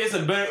 Okay, it's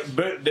a might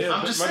be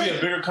a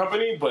bigger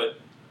company,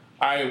 but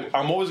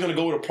I'm always gonna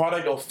go with a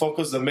product or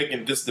focus on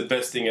making this the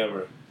best thing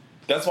ever.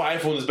 That's why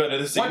iPhone is better.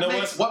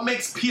 What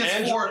makes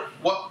PS4?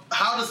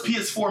 How does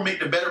PS4 make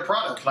the better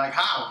product? Like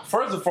how?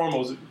 First and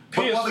foremost,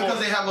 PS4, because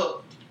they have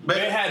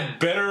they had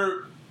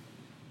better.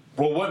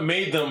 Well, what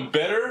made them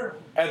better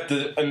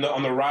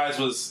on the rise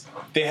was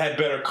they had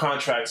better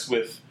contracts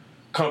with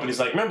companies.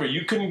 Like, remember,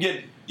 you couldn't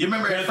get. You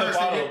remember Grand Theft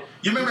Auto.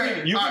 You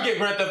remember you could get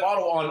Grand Theft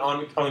Auto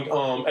on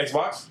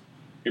Xbox.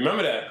 You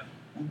remember that?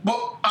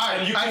 But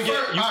you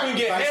couldn't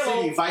get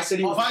Halo. Vice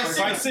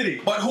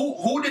City. But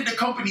who did the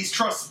companies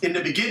trust in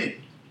the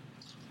beginning?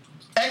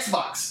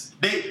 Xbox.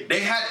 They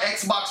had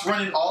Xbox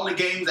running all the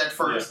games at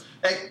first.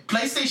 Yeah. Like,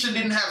 PlayStation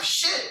didn't have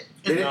shit.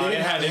 They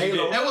didn't have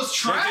Halo. That was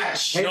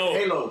trash.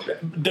 Halo.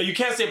 You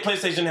can't say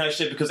PlayStation has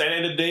shit because at the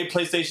end of the day,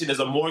 PlayStation is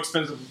a more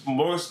expensive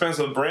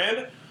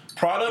brand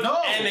product,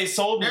 and they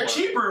sold. They're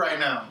cheaper right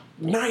now.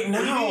 Right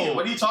now.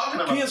 What are you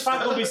talking about?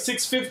 PS5 gonna be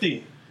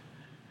 $650.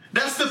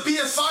 That's the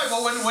PS5.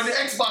 But when the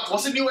Xbox,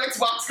 what's the new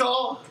Xbox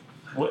called?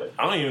 What?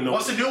 I don't even know.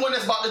 What's the new one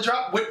that's about to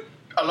drop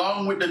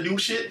along with the new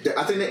shit?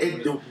 I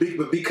think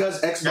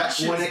because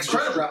Xbox One X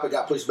drop, it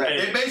got pushed back.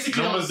 Hey, they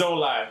basically numbers don't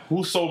lie.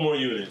 Who sold more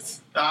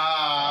units?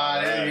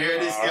 Here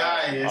this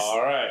guy is.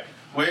 All right.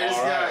 Where's this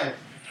guy?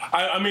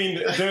 I mean,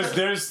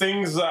 there's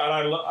things that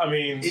I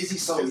mean. Is he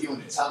sold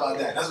units? How about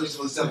that? That's what you're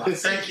supposed to tell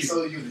us. Thank you.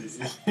 Sold units.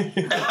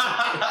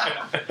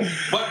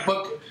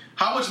 But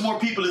how much more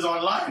people is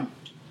online?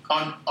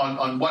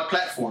 On what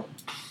platform?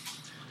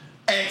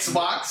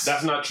 Xbox.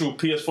 That's not true.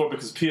 PS4,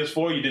 because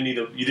PS4 you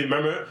didn't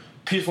remember.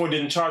 PS4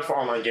 didn't charge for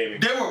online gaming.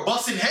 They were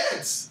busting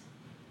heads.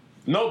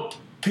 No,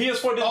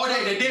 PS4 didn't. Oh,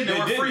 they did. They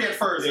were free at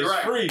first. It was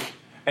right. free.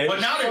 And but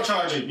now they're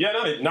charging. Yeah,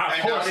 now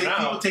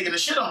people taking the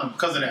shit on them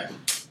because of that.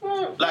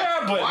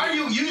 Why are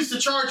you used to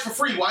charge for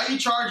free? Why are you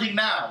charging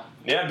now?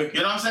 Yeah, but, you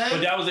know what I'm saying?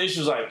 But that was the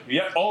issue.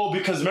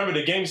 Because remember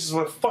the games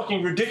were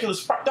fucking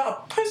ridiculous.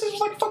 PlayStation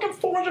was like fucking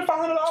 $400,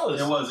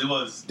 $500. It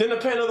was. Then to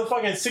pay another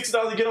fucking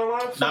 $60 to get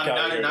online.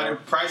 Now the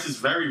price is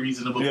very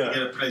reasonable to get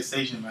a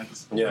PlayStation.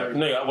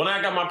 Nigga, when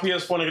I got my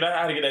PS4, nigga,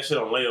 I had to get that shit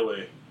on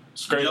layaway.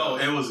 Straight up.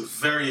 It was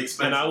very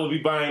expensive. And I would be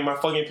buying my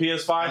fucking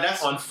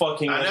PS5 on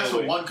fucking layaway. And that's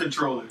with one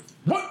controller.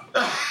 What?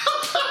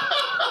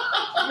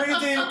 Niggas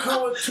didn't even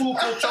come with 2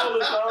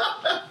 controllers,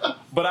 bro.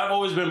 But I've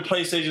always been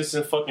PlayStation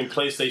since fucking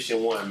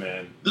PlayStation 1,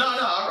 man. No,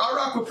 I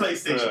rock with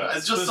PlayStation. Yeah.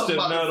 It's just something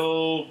about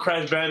Metal,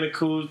 Crash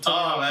Bandicoot,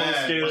 oh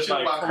man, what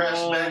about Crash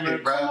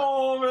Bandicoot, bro? Come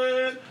on,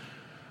 man.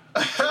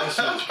 That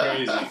shit's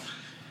crazy.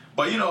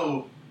 But you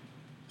know,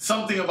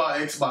 something about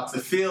Xbox, the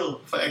feel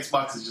for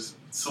Xbox is just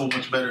so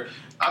much better.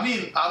 I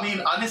mean,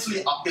 honestly,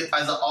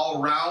 as an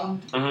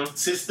all-round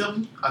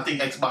system, I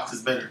think Xbox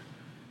is better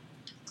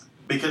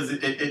because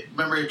it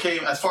remember it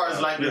came as far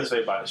as like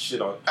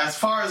as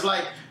far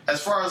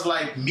as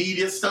like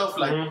media stuff,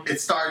 like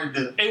it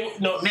started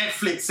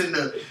Netflix and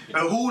the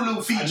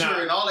Hulu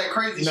feature and all that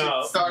crazy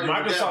shit started.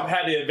 Microsoft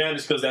had the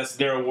advantage because that's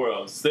their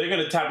world. So they're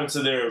gonna tap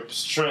into their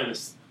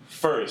strengths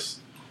first.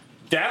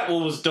 That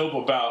was dope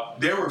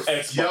about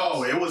Xbox.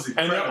 Yo, it was incredible.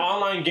 And their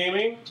online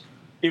gaming.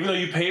 Even though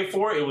you paid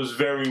for it, it was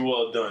very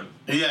well done.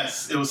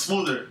 Yes, it was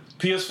smoother.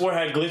 PS4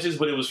 had glitches,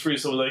 but it was free,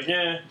 so it was like,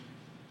 yeah.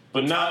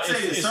 But now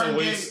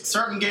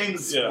certain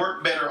games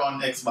work better on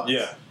Xbox.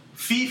 Yeah.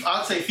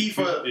 I'd say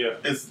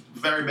FIFA is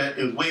very bad.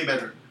 Is way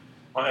better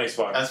on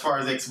Xbox as far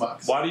as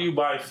Xbox. Why do you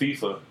buy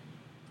FIFA?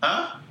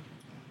 Huh?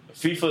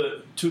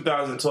 FIFA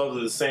 2012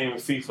 is the same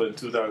FIFA in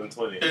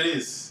 2020. It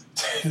is.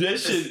 That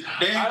shit.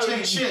 They ain't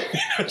changed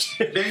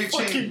shit. They ain't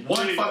changed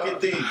one fucking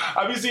thing.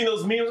 I've been seeing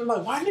those memes. I'm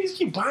like, why do niggas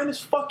keep buying this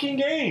fucking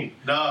game?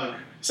 No.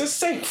 It's the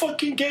same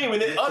fucking game,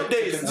 and it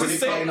updates. It's the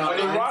same. The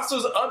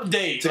rosters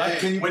update.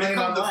 Like, when it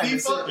comes to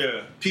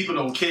FIFA, people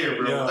don't care,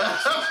 bro. Yeah,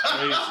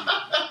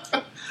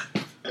 crazy.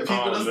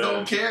 People just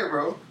don't care,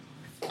 bro.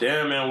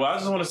 Damn, man. Well, I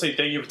just want to say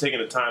thank you for taking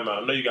the time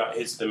out. I know you got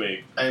hits to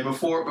make. Hey,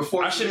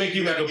 before I should make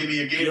you gotta give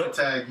me a gamer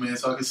tag, man,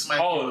 so I can smack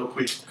you real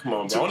quick. Come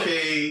on, bro.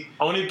 2K,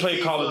 I only play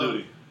FIFA. Call of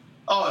Duty.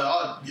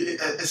 Oh,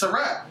 it's a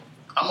wrap.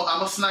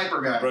 I'm a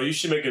sniper guy. Bro, you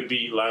should make a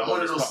beat live on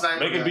this podcast.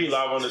 Make a beat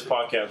live on this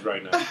podcast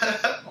right now.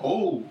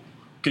 Oh.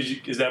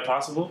 Is that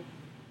possible?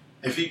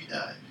 If you,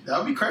 that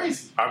would be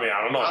crazy. I mean,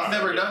 I don't know. I've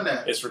never done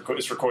that. It's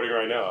recording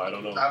right now. I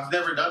don't know. I've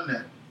never done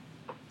that.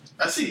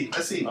 Let's see.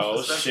 Oh,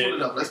 let's shit. Pull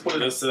it up.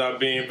 Listen, I'm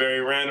being very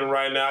random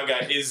right now. I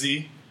got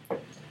Izzy.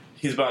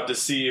 He's about to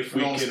see if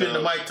we can... spin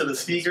the mic to the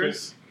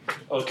speakers?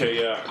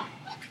 Okay, yeah.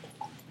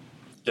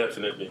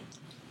 Definitely.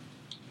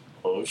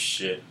 Oh,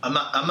 shit. I'm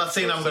not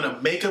saying I'm going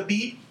to make a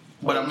beat,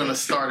 but I'm going to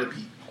start a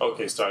beat.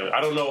 Okay, start it.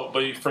 I don't know,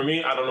 but for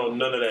me, I don't know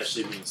none of that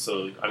shit means.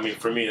 So, I mean,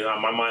 for me,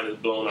 my mind is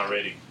blown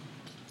already.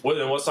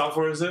 What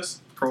software is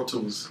this? Pro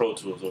Tools. Pro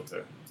Tools,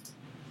 okay.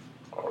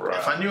 All right.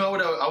 If I knew,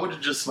 I would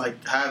have just,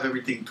 like, have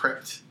everything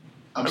prepped.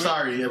 I'm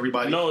sorry,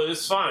 everybody. No,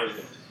 it's fine.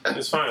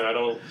 It's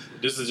fine.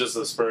 This is just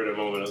a spur of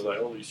the moment. I was like,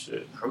 holy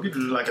shit. We could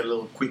do, like, a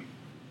little quick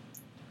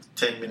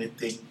 10-minute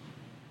thing.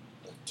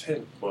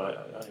 10? Well,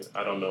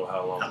 I don't know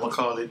how long. I'm going to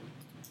call it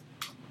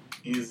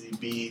Easy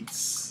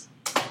Beats.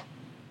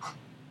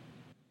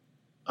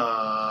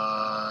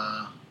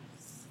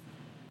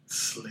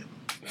 Slim.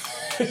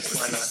 Why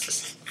not?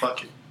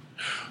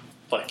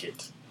 Fuck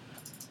it.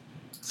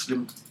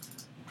 Slim.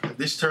 If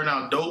this turn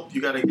out dope,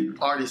 you gotta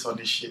get artists on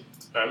this shit.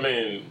 I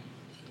mean,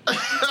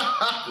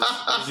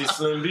 is he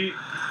Slim Beat?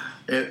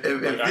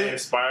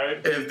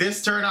 Inspired? If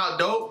this turn out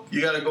dope,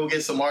 you gotta go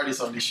get some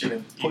artists on this shit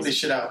and put this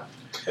shit out.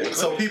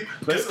 So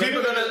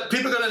people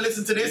gonna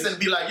listen to this and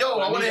be like, yo,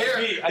 I want to hear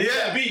it.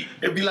 Yeah, beat.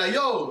 It'd be like,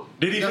 yo,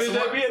 did he finish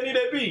that beat? I need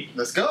that beat.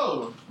 Let's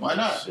go. Why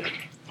not?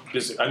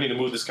 I need to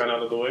move this kind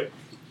out of the way.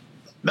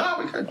 No,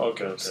 we could.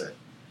 Okay.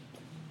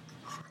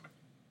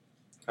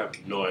 I have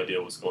no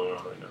idea what's going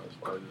on right now as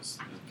far as this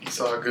beat. It's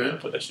all good.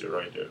 Put that shit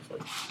right there.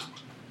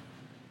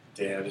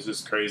 Damn, this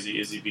is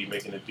crazy. Izzy B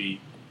making a beat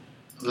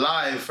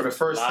live for the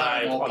first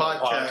time on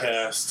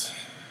podcast.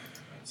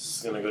 This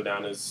is gonna go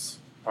down as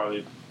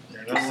probably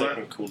the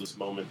second coolest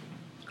moment.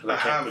 I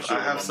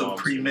have some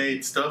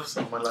pre-made stuff,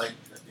 so I'm like,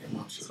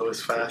 so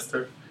it's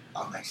faster.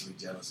 I'm actually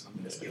jealous. I'm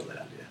gonna steal that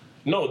idea.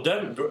 No,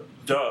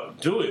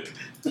 do it.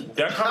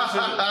 That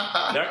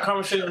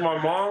conversation with my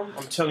mom,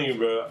 I'm telling you,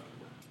 bro.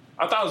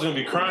 I thought I was gonna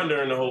be crying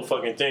during the whole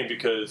fucking thing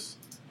because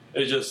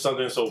it's just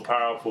something so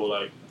powerful.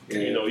 Like,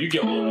 you know, you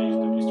get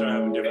older, you start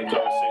having different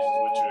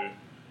conversations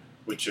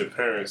with your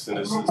parents, and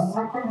it's just.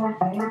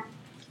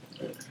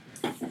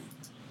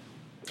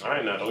 All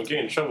right, now don't get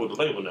in trouble with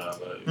the label now.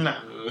 Like,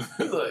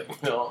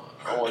 like, no,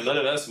 I don't want none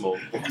of that smoke.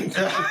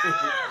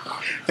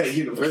 Hey,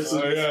 Universal.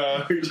 Oh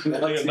yeah,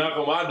 nigga knock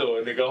on my door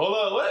and they go, hold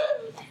on,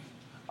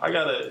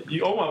 what?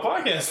 You own my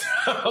podcast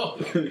now.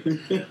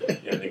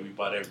 Yeah, nigga, we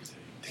bought everything.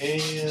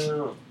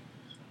 Damn.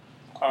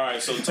 All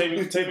right, so take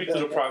me through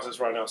the process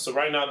right now. So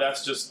right now,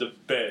 that's just the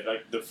bed,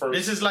 like the first.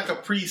 This is like a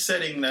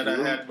presetting that I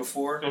had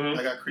before. Mm-hmm.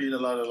 Like I created a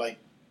lot of like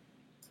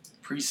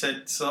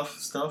preset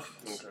stuff.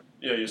 Okay.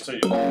 Yeah, you're still.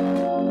 I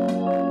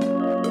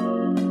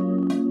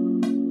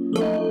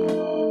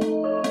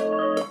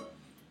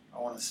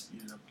want to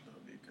speed it up a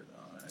little bit because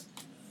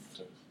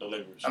the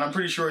labor. And I'm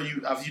pretty sure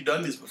have you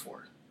done this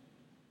before?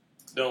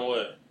 Done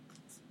what?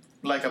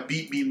 Like a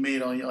beat being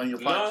made on your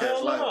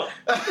podcast live. No.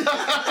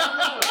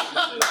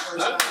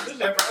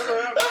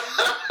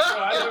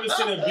 I never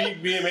seen a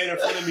beat being made in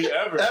front of me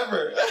ever.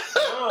 Ever.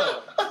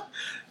 No.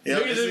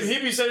 Niggas, he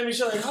be sending me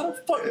shit like, how the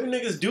fuck you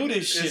niggas do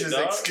this shit, This is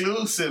dog?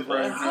 exclusive,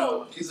 right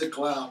now. He's a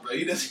clown, bro.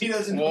 He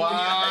doesn't.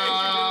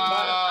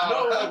 Wow.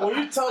 No, like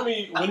when you tell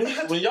me,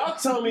 when y'all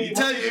tell me, He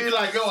tell you, you're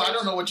like, yo, I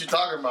don't know what you're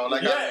talking about.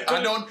 Like, Yeah,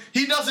 I don't.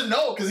 He doesn't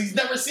know because he's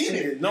never seen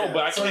it. No, but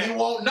I so can't. he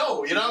won't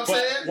know. You know what I'm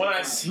But saying? when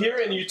I hear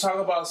it and you talk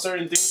about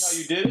certain things, how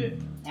you did it,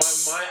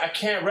 my mind, I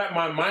can't wrap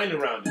my mind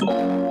around it.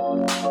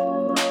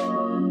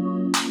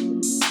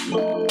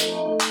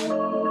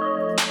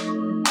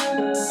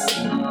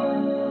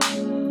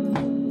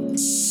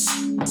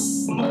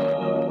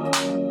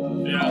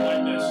 Yeah, I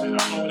like that shit. I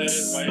don't know what that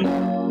is, but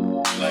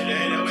Like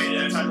that way,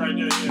 that type right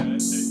there, yeah,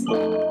 that shit.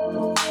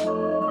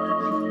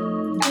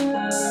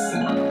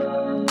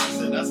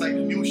 That's like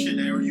the new shit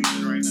that we're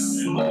using right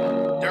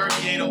now.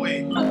 Derby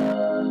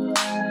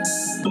 808.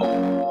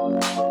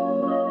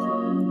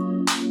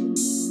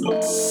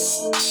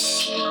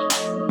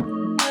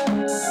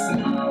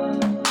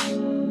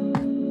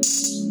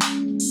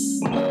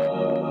 They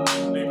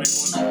make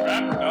one a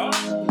rapper, dog.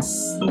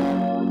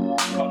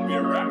 About to be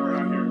a rapper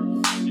out here.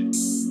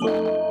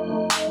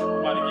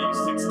 About to give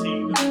you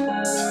 16.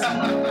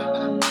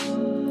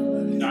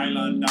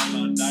 Dylon.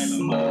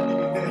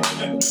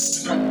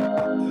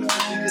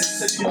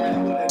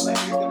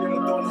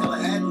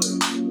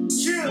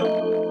 Chill.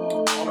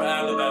 I'm an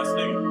ad-lib ass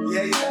nigga.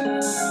 Yeah.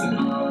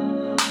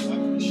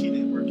 She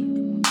didn't work it.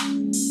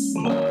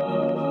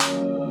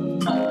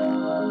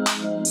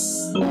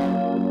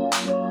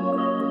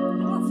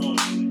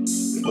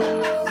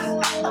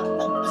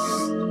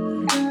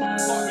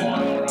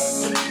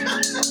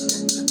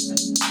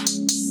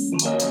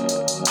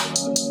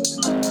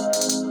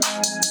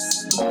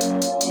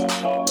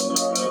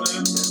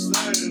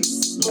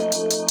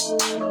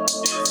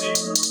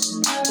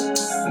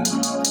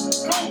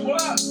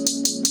 What up?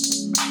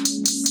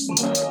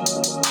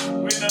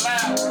 We in the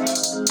lab, bro.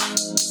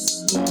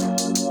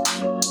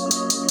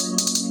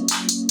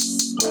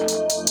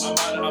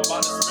 I'm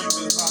about to spring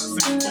this on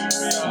 16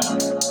 for y'all.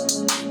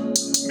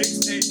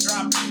 Mixtape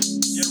dropping.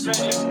 Get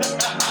ready.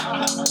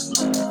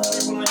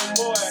 People on your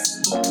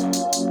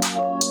boy.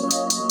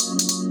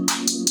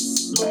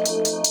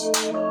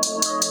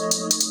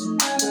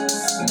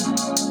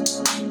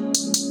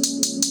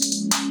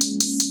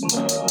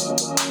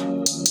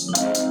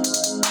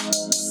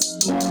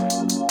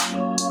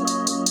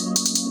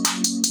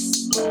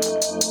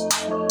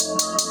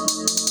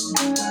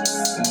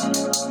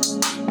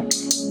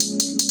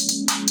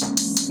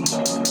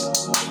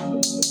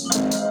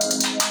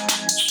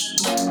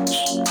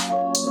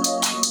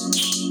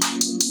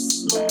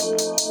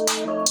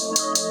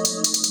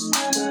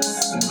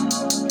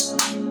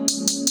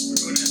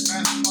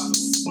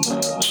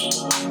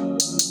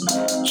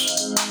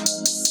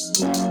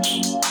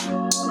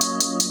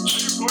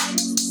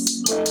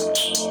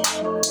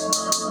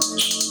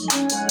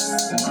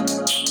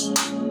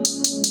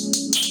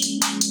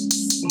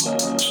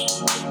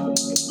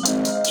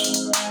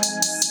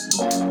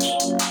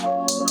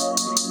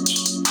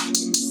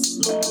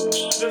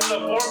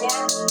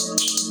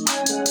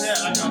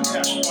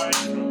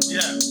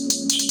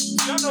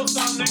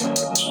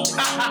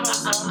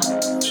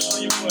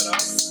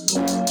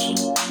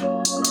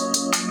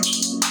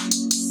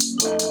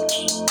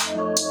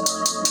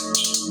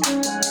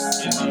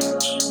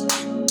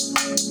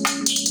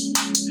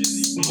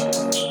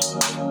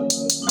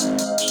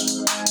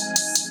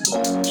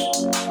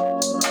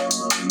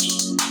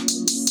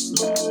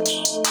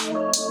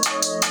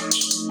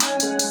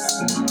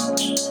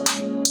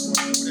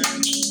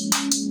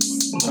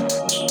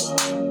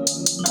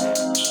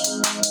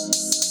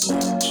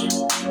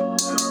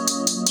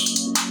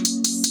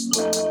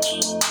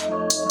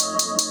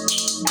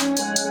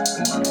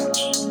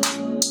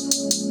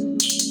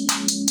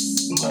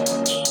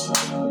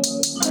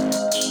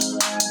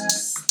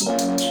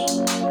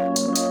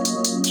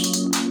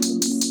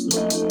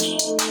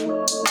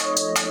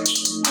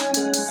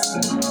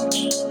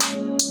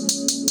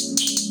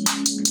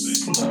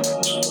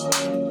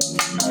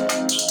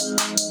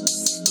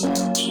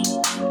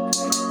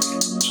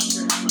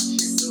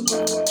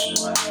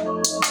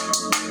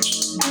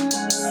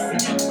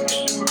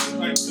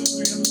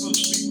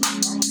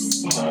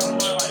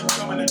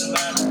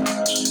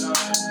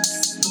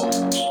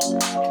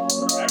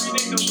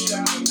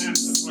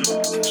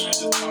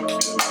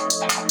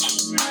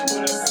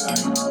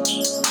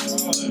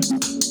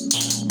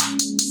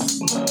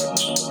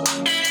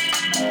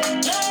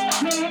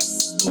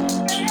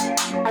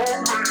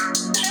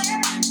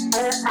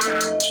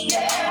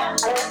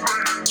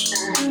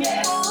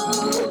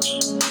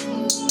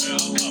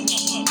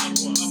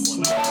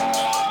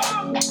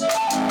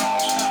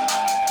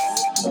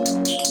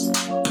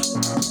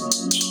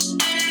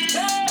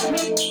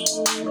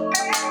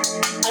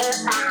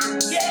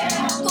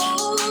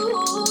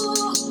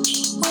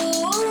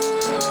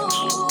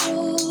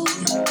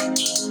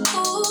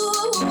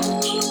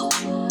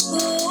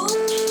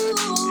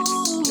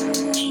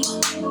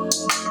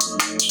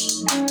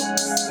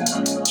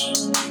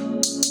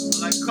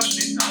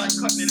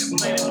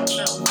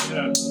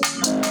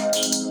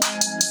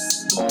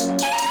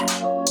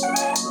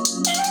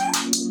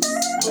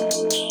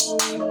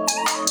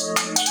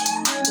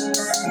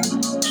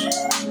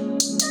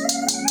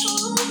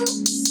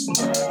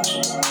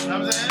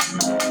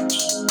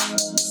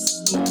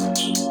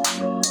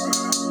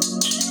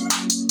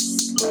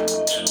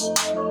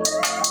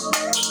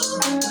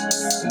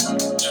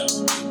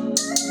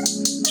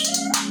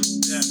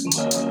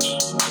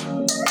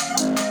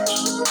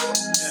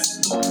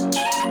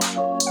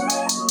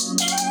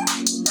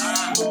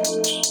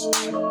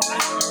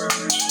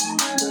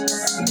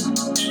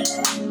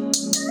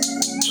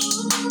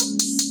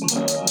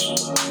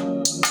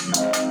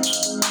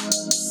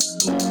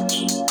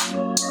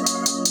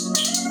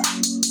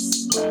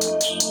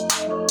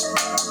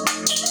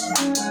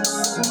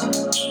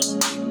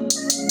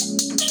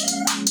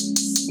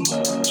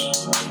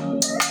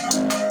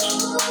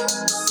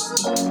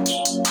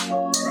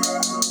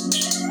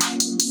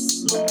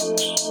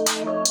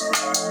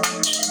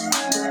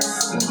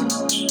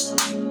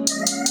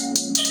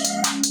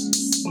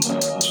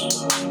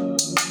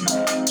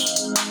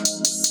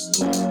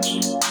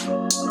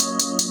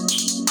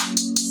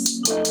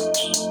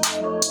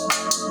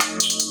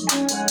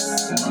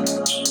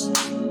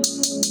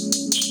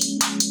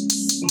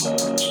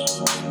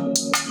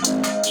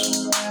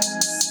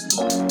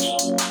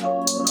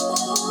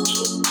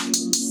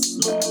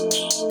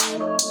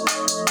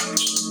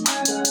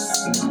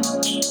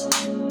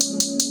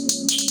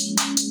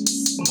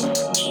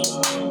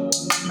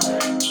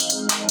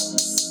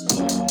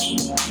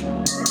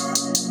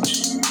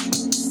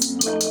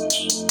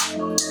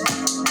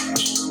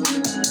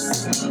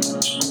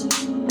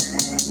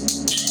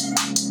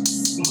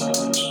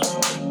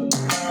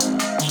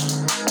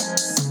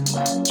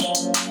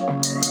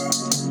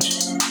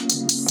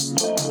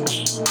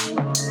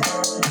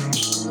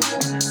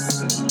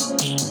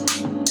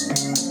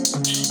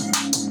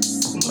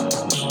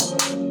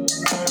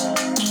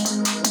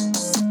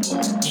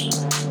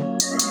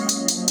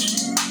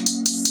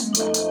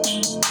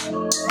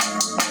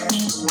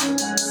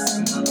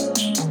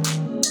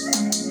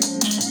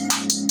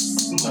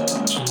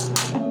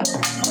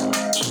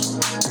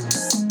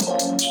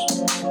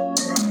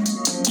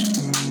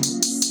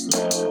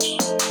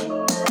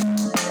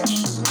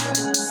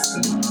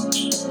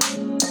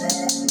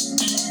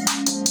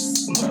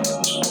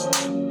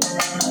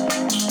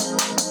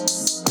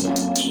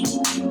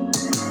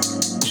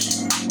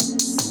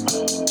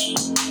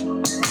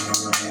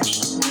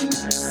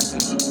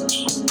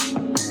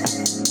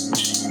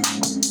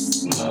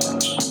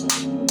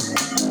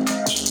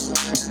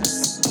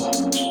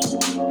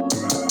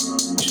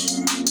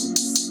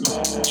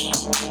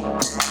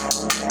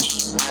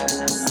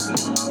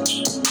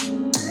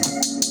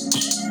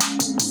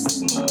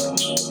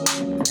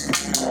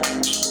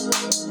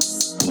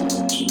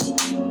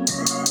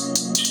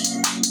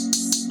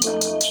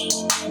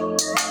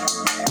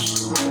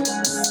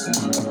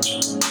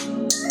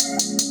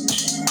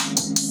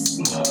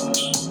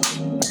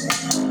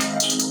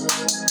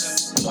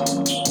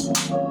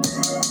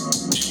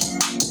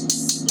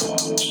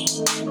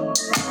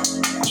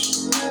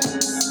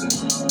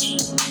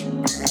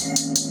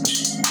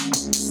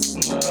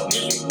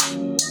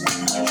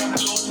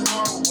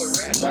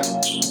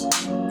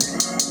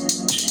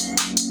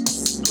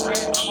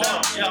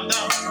 I'm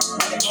down.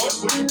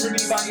 Would you bring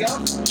anybody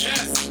else?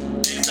 Yes.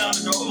 He's down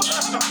to go.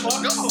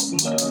 Oh, no.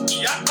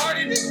 Y'all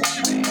party, nigga. What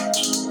you mean?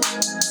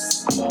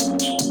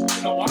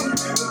 No water?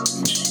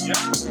 Yeah.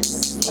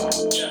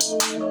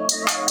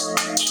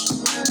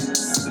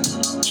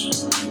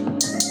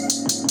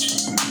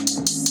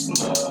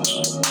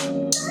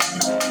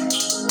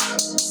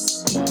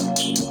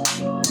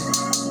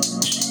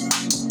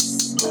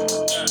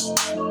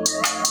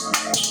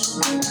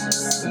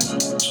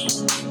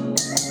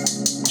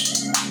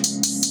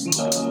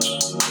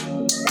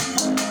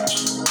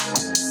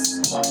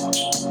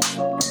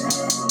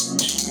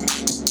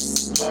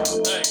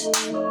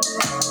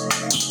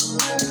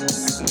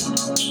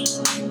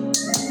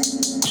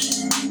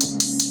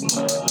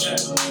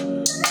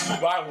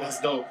 Dubai was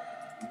dope.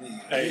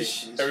 Hey,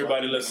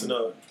 everybody listen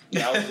up.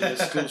 That was an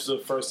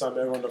exclusive, first time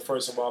ever on the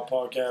First of All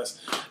podcast.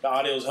 The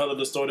audio is hella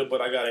distorted,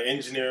 but I got an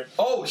engineer.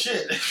 Oh,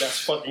 shit. That's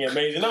fucking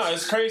amazing. Nah,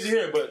 it's crazy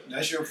here, but...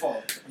 That's your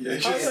fault. Yeah,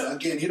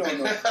 again, you don't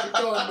know. You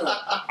don't know.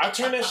 I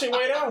turned that shit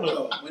way down,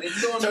 though. No, when you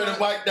don't Turn know, the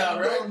mic down,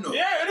 you right? don't know.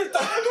 Yeah, it is.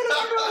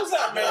 What's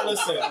that, man?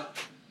 Listen.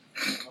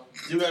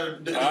 You gotta.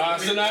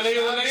 So now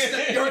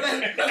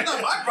That's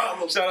not my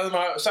problem. Shout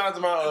out to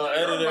my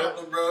editor.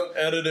 Problem, bro.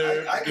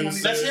 Editor. I can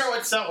only- Let's hear what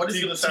it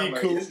is going to sound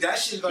like. T-Coop. That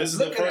shit's This is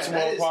the First of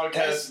All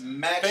podcast.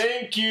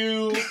 Thank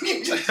you.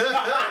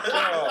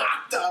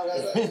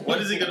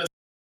 What is it going to